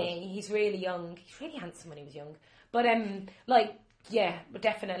 20. He's really young. He's really handsome when he was young. But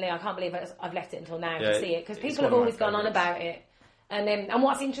definitely. I can't believe I've left it until now to see it because people have always gone on about it. And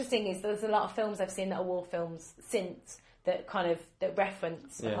what's interesting is there's a lot of films I've seen that are war films since that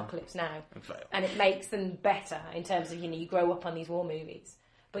reference Apocalypse Now, and it makes them better in terms of you grow up on these war movies.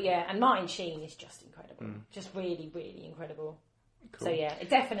 But yeah, and Martin Sheen is just incredible, just really, really incredible. Cool. So yeah,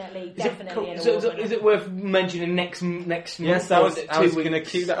 definitely. Is it worth mentioning next month? Yes, I was going to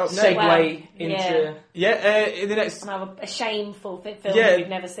cue that up. Segue into in the next. And have a shameful film that we've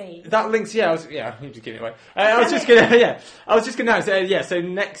never seen. That links. I'm just giving it away. I was just going to announce. So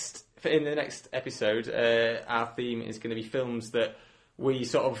next in the next episode, our theme is going to be films that we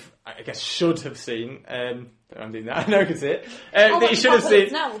sort of, I guess, should have seen. I'm doing that. I know I can see it. That you should have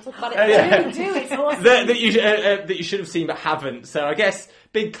seen. Now we'll talk about it. Do it's awesome. that you should have seen but haven't. So I guess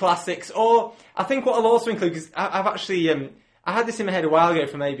big classics, or I think what I'll also include, because I've actually I had this in my head a while ago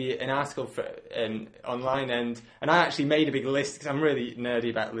from maybe an article for, online, and I actually made a big list because I'm really nerdy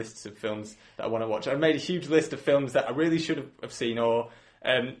about lists of films that I want to watch. I made a huge list of films that I really should have seen or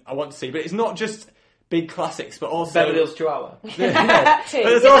I want to see, but it's not just big classics, but also Beverly Hills Chihuahua. But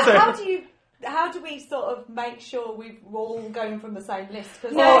there's also. How do we sort of make sure we're all going from the same list?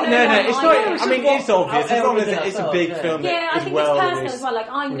 No, it's not. I mean, it's obvious as long as it's a big film. Yeah, I think it's personal as well. Like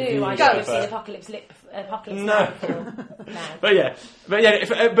I knew I should have seen Apocalypse Now.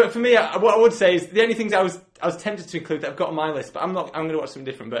 But for me, what I would say is the only things I was tempted to include that I've got on my list, but I'm going to watch something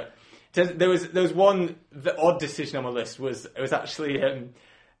different. But there was one odd decision on my list was actually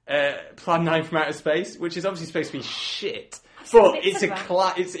Plan 9 from Outer Space, which is obviously supposed to be shit. But it's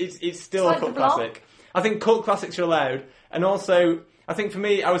it's still a cult classic. I think cult classics are allowed, and also I think for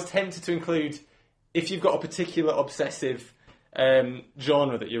me, I was tempted to include if you've got a particular obsessive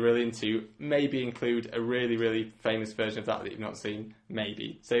genre that you're really into, maybe include a really, really famous version of that you've not seen.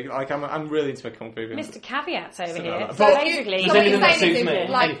 Maybe. So like I'm really into my kung fu films. Mr. Caveats over here. Like so basically, what you're saying is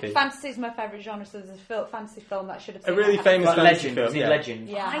like fantasy is my favourite genre, so there's a fantasy film that should have seen a really famous fantasy film. Yeah. Legend.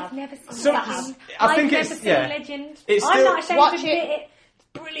 Yeah, I've never seen that. I've never seen Legend. I'm not ashamed to admit it.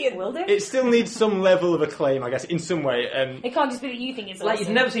 Brilliant, will do. It still needs some level of acclaim, I guess, in some way. It can't just be that you think it's like awesome.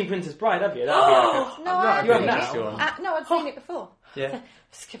 You've never seen Princess Bride, have you? No, I you have now. No, I've seen it before. Yeah. I'm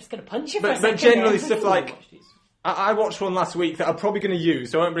just going to punch you for a second. But generally, stuff like I watched one last week that I'm probably going to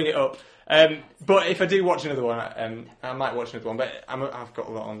use, so I won't bring it up. But if I do watch another one, I might watch another one. But I've got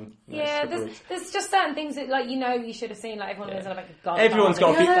a lot on. There's just certain things that you should have seen. Like everyone was like a Godfather. Everyone's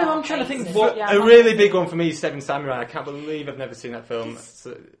got. I'm trying to think. A really big one for me is Seven Samurai. I can't believe I've never seen that film.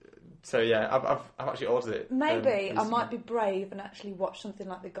 So yeah, I've actually ordered it. Maybe I might be brave and actually watch something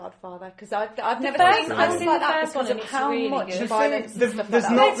like The Godfather because I've never seen films like that because of how really much good. violence and stuff there's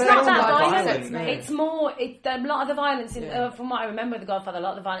like not that. It's not that violent. violent. It's more. A lot of the violence, from what I remember of The Godfather, a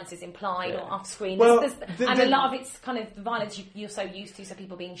lot of the violence is implied or off screen. Well, and a lot of it's kind of the violence you're so used to, so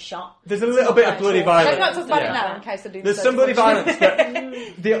people being shot. There's a little bit of bloody violence. Let's not talk about it now in case I do. There's some bloody violence, but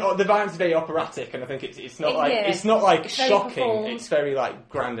the violence is very operatic, and I think it's not like shocking. It's very like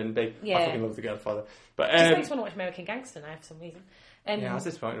grand and big. I fucking love The Godfather. But it just makes me want to watch American Gangster now for some reason. I was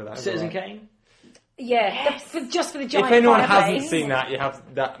disappointed with that. Citizen Kane. Yeah, just for the giant. If anyone hasn't seen that, you have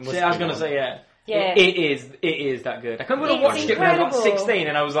that. I was going to say Yeah, it is that good. I can't believe I watched it when I was 16,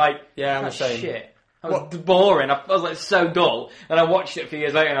 and I was like, I'm the same. Shit. I was boring. I was like so dull, and I watched it a few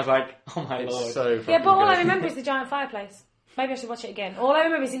years later, and I was like, oh my lord. So but all I remember is the giant fireplace. Maybe I should watch it again. All I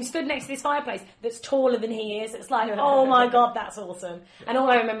remember is him stood next to this fireplace that's taller than he is. It's like, oh my god, that's awesome. And all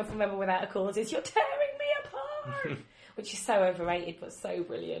I remember from Rebel Without a Cause is, you're tearing me apart. Which is so overrated, but so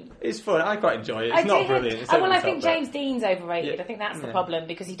brilliant. It's fun. I quite enjoy it. It's not brilliant. It's I think James Dean's overrated. I think that's the problem,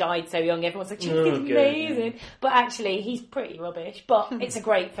 because he died so young. Everyone's like, James Dean's amazing. But actually, he's pretty rubbish. But it's a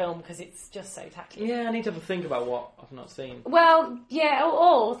great film because it's just so tacky. Yeah, I need to have a think about what I've not seen. Well, yeah,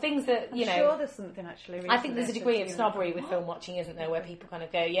 or things that, I'm sure there's something actually. I think there's a degree of snobbery with film watching, isn't there, where people kind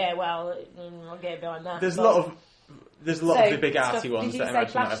of go, yeah, well, I'll get behind that. There's a lot of the big arty ones that I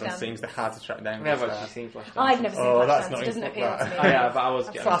imagine not everyone seems. They're hard to track down. I've never actually seen Flashdance. I've never seen Flashdance. Flashdance. It doesn't appeal to me. But I was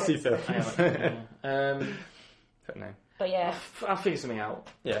classy film. But yeah, I'll figure something out.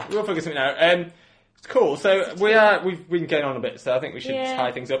 Yeah, we'll figure something out. Cool. So we've been going on a bit, so I think we should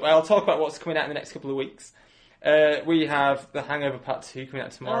tie things up. I'll talk about what's coming out in the next couple of weeks. We have The Hangover Part 2 coming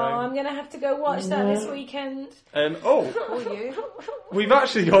out Oh, tomorrow. I'm going to have to go watch that this weekend. For you. We've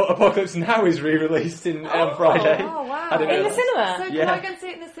actually got Apocalypse Now is re-released on Friday. Oh, wow. I didn't In know the that. cinema? So can Yeah. I go and see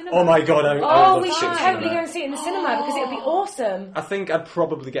it in the cinema? Oh my god! I Oh, love we to should see totally that. go and see it in the cinema because it would be awesome. I think I'd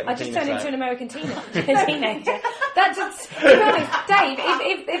probably get my I just penis turned out. into an American teenager. That just, to be honest, Dave,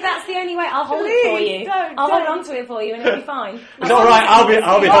 if that's the only way, I'll hold it for Please, you. don't, I'll hold don't. on to it for you and it'll be fine. It's all right. I'll be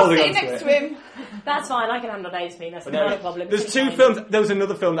I'll holding sit on to next it. to him. That's fine. I can handle Dave's penis. No, No problem. There's It's two fine. films. There was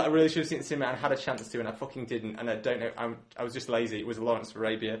another film that I really should have seen in the cinema and had a chance to, and I fucking didn't. And I don't know. I was just lazy. It was Lawrence of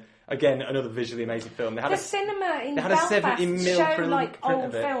Arabia. Again, another visually amazing film. They had The a cinema in they had a Belfast 70 mil showed print like of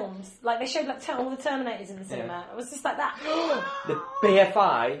old it. films. Like they showed like all the Terminators in the cinema. It was just like that. The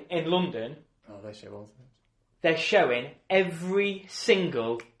BFI in London, Oh, they show all. they're showing every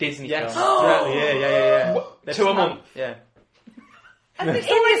single Disney Yes. film. Yeah. They're 2 a month. Yeah. In the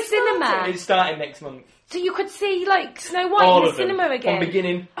cinema. It's starting next month. So you could see like Snow White All in the of them. cinema again. From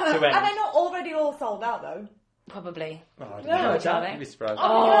beginning to Are they end. not already all sold out, though? Probably. Oh, I No, don't know. it's not. You'd be surprised.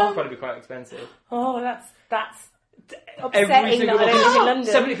 It'll probably be quite expensive. Oh, that's Every upsetting single that I don't live in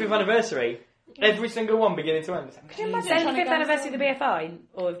London. 75th anniversary. Every single one beginning to end. Could you imagine trying to 75th go anniversary and of the BFI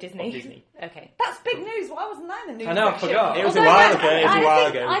or of Disney? Of Disney. Okay. That's big news. Why wasn't that in the news? I know, I section? forgot. It was Although a while I- ago. It was a while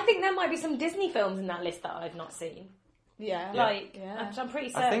ago. I think there might be some Disney films in that list that I've not seen. Yeah. Like, Yeah. I'm pretty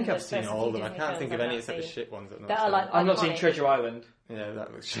certain. I think I've that seen there's a all few of them. I Disney can't films think of I've any not except the seen shit ones that I've not that are seen. like I've not seen iconic. Treasure Island. Yeah,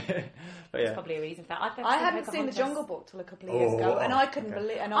 that looks shit. But There's yeah. probably a reason for that. I've never I seen hadn't seen The Pocahontas. Jungle Book till a couple of years ago, and I couldn't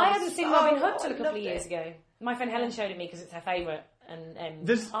believe. And I was hadn't seen so- Robin Hood till a I couple of loved years it. ago. My friend Helen showed it me because it's her favourite, and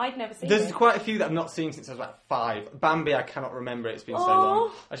There's- I'd never seen There's it. quite a few that I've not seen since I was like 5. Bambi, I cannot remember. It's been so Oh.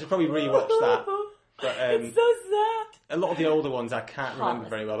 long. I should probably rewatch that. But It's so sad. a lot of the older ones I can't remember Harmless.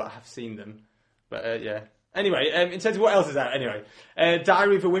 very well, but I have seen them. But yeah. Anyway, in terms of what else is out, anyway,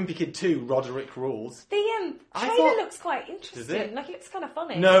 Diary of a Wimpy Kid 2, Roderick Rules. The I trailer thought- looks quite Does interesting. it? Like, it's kind of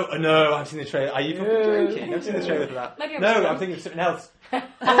funny. No, I've seen the trailer. Are you fucking joking? I've seen the trailer for that. Maybe I'm no, wrong. I'm thinking of something else.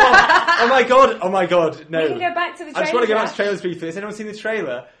 oh my god, no. We can go back to the I just want to go back to trailer. trailers briefly. Has anyone seen the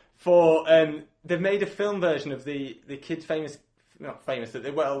trailer for, they've made a film version of the kids' not famous,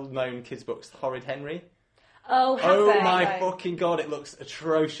 the well-known kids' books, Horrid Henry. Oh, have Oh they? my Okay. fucking god, it looks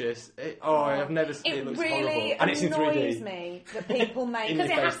atrocious. I've never seen it. It Looks really horrible. And it's in annoys 3D. me that people make In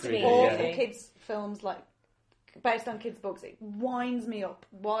Because it your has face to be 3D, all yeah. the kids' films like based on kids' books. It winds me up.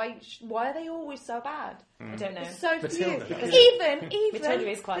 Why are they always so bad? I don't know. It's so Matilda. few. Because- Even Matilda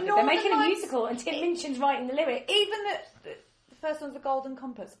is quite the good. They're Northern making a Lights- musical and Tim Minchin's writing the lyrics. Even the first one's The Golden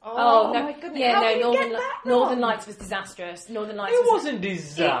Compass. Oh, no. my goodness! Yeah, How no, can you Northern, get that Northern wrong? Lights was disastrous. Northern Lights It was wasn't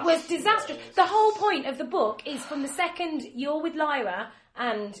disaster. It was disastrous. The whole point of the book is from the second you're with Lyra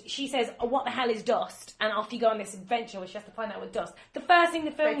and she says, oh, what the hell is dust? And off you go on this adventure where she has to find out what dust. The first thing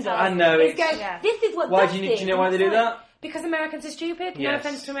the film does I know, is it's- go, Yeah. this is what Why dust do you is. know why they do And it's like- that? Because Americans are stupid. No Yes.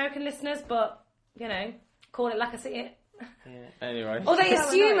 offence to American listeners, but, you know, call it like I see it. Anyway. Or they So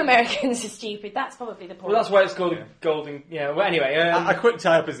assume annoying. Americans are stupid. That's probably the point. Well, that's why it's called Golden. Yeah. Well, anyway. A quick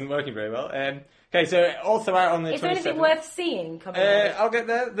tie-up isn't working very well. Okay, so also out on the 27th. Is there anything worth seeing coming out? I'll get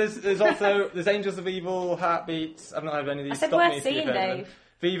there. There's also there's Angels of Evil, Heartbeats. I've not heard of any of these. I said Stop worth me if you've seeing, heard of them. Dave.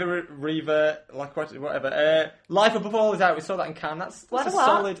 Viva Reva, like whatever. Life Above All is out. We saw that in Cannes. That's What a a what?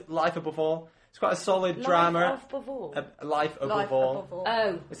 solid Life Above All. It's quite a solid drama. Life above all. Life Above Life All. above all.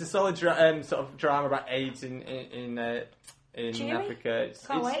 Oh. It's a solid sort of drama about AIDS in Cheery? Africa.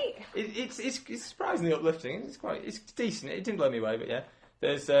 Can't wait. It's surprisingly uplifting. It's decent. It didn't blow me away, but yeah.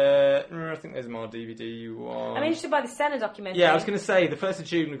 There's I think there's more DVD ones. I'm interested by the Senna documentary. Yeah, I was going to say the 1st of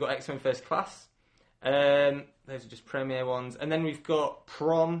June we've got X-Men First Class. Those are just premiere ones, and then we've got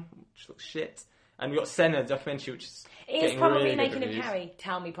Prom, which looks shit, and we've got Senna documentary, which is It is getting probably really a good remake of reviews. Carrie.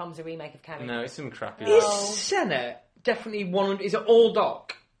 Tell me Prom's a remake of Carrie. No, it's some crappy. Oh. Is Senate definitely 100? Is it all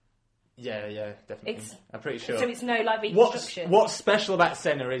doc? Yeah, definitely. It's- I'm pretty sure. So it's no like reconstruction. What's special about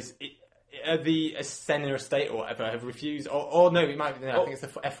Senna is the Senna estate or whatever have refused, or no, it might be. No, I think it's the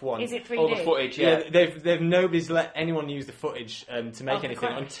F1. Is it 3D? All the footage, Yeah, yeah. they've nobody's let anyone use the footage to make the anything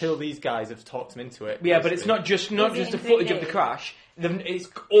crash. until these guys have talked them into it. Yeah, but it's basically. not just Is it the in footage of 3D? the crash. It's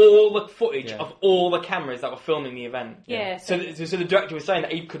all the footage Yeah. of all the cameras that were filming the event. Yeah. So the director was saying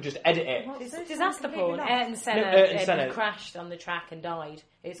that he could just edit it. It's disaster porn. Ayrton Senna, Ayrton Senna. crashed on the track and died.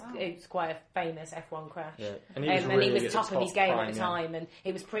 It's quite a famous F1 crash. Yeah. And And he he was really was at the top of his top game prime, at the yeah. time, and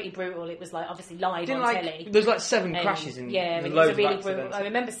it was pretty brutal. It was like obviously live Didn't on like telly. there's like 7 And, crashes in yeah, and it was loads a really of brutal. accidents. I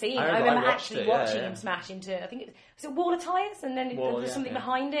remember seeing. I I remember remember I watched actually it, yeah, watching yeah. him smash into. I think was it Wall of Tires, and then Wall, there was yeah, something yeah.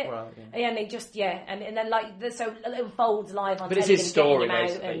 behind it. Well, yeah. Yeah, and they just and then like so it unfolds live on But it's telly. his them getting story, him out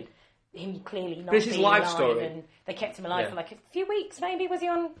basically. and him clearly not But it's his being life alive, story. and they kept him alive Yeah. for like a few weeks. Maybe was he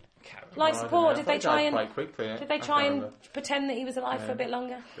on? Life support, did they try and quite quickly? did they try and pretend that he was alive for a bit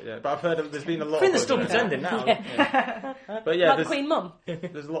longer? But I've heard there's been a lot. I think they're of still buzz pretending now. But yeah, Like there's, Queen Mum.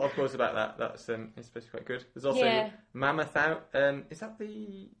 there's a lot of buzz about that. That's it's supposed to be quite good. There's also Mammoth out. Is that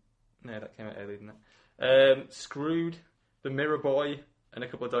the? No, that came out earlier than that. Screwed, The Mirror Boy, and a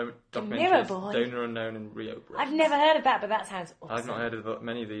couple of documentaries. Mirror Boy? Donor Unknown and Rio Bravo. I've never heard of that, but that sounds awesome. I've not heard of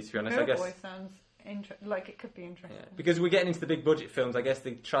many of these, to be honest. Mirror I guess. Boy sounds like it could be interesting. Yeah. Because we're getting into the big budget films, I guess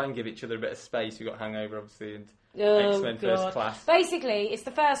they try and give each other a bit of space. You've got Hangover, obviously, and X-Men First Class. Basically, it's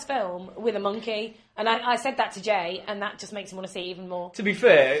the first film with a monkey, and I said that to Jay, and that just makes him want to see even more. To be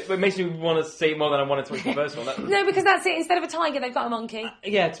fair, it makes me want to see it more than I wanted to watch the first one. No, because that's it. Instead of a tiger, they've got a monkey.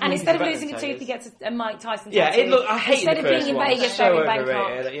 Yeah, And instead of losing a tooth, he gets a Mike Tyson Yeah, tattoo. I hate Instead the of first being in one. Vegas, So they're in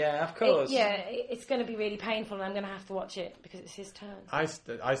Bangkok. overrated. Yeah, of course. It's going to be really painful, and I'm going to have to watch it because it's his turn. I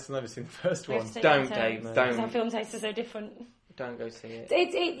still never seen the first We have one. to take Don't, our turns, Dave, because don't. our film tastes are so different. Don't go see it.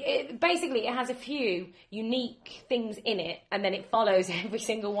 It basically it has a few unique things in it, and then it follows every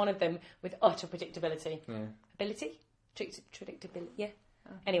single one of them with utter predictability. Yeah. Ability, predictability. Yeah.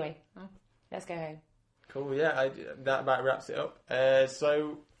 Anyway, let's go home. Cool. Yeah, that about wraps it up.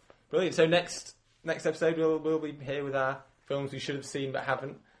 So brilliant. So next episode we'll be here with our films we should have seen but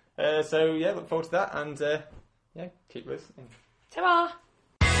haven't. So yeah, look forward to that, and yeah, keep listening. Ta-ra!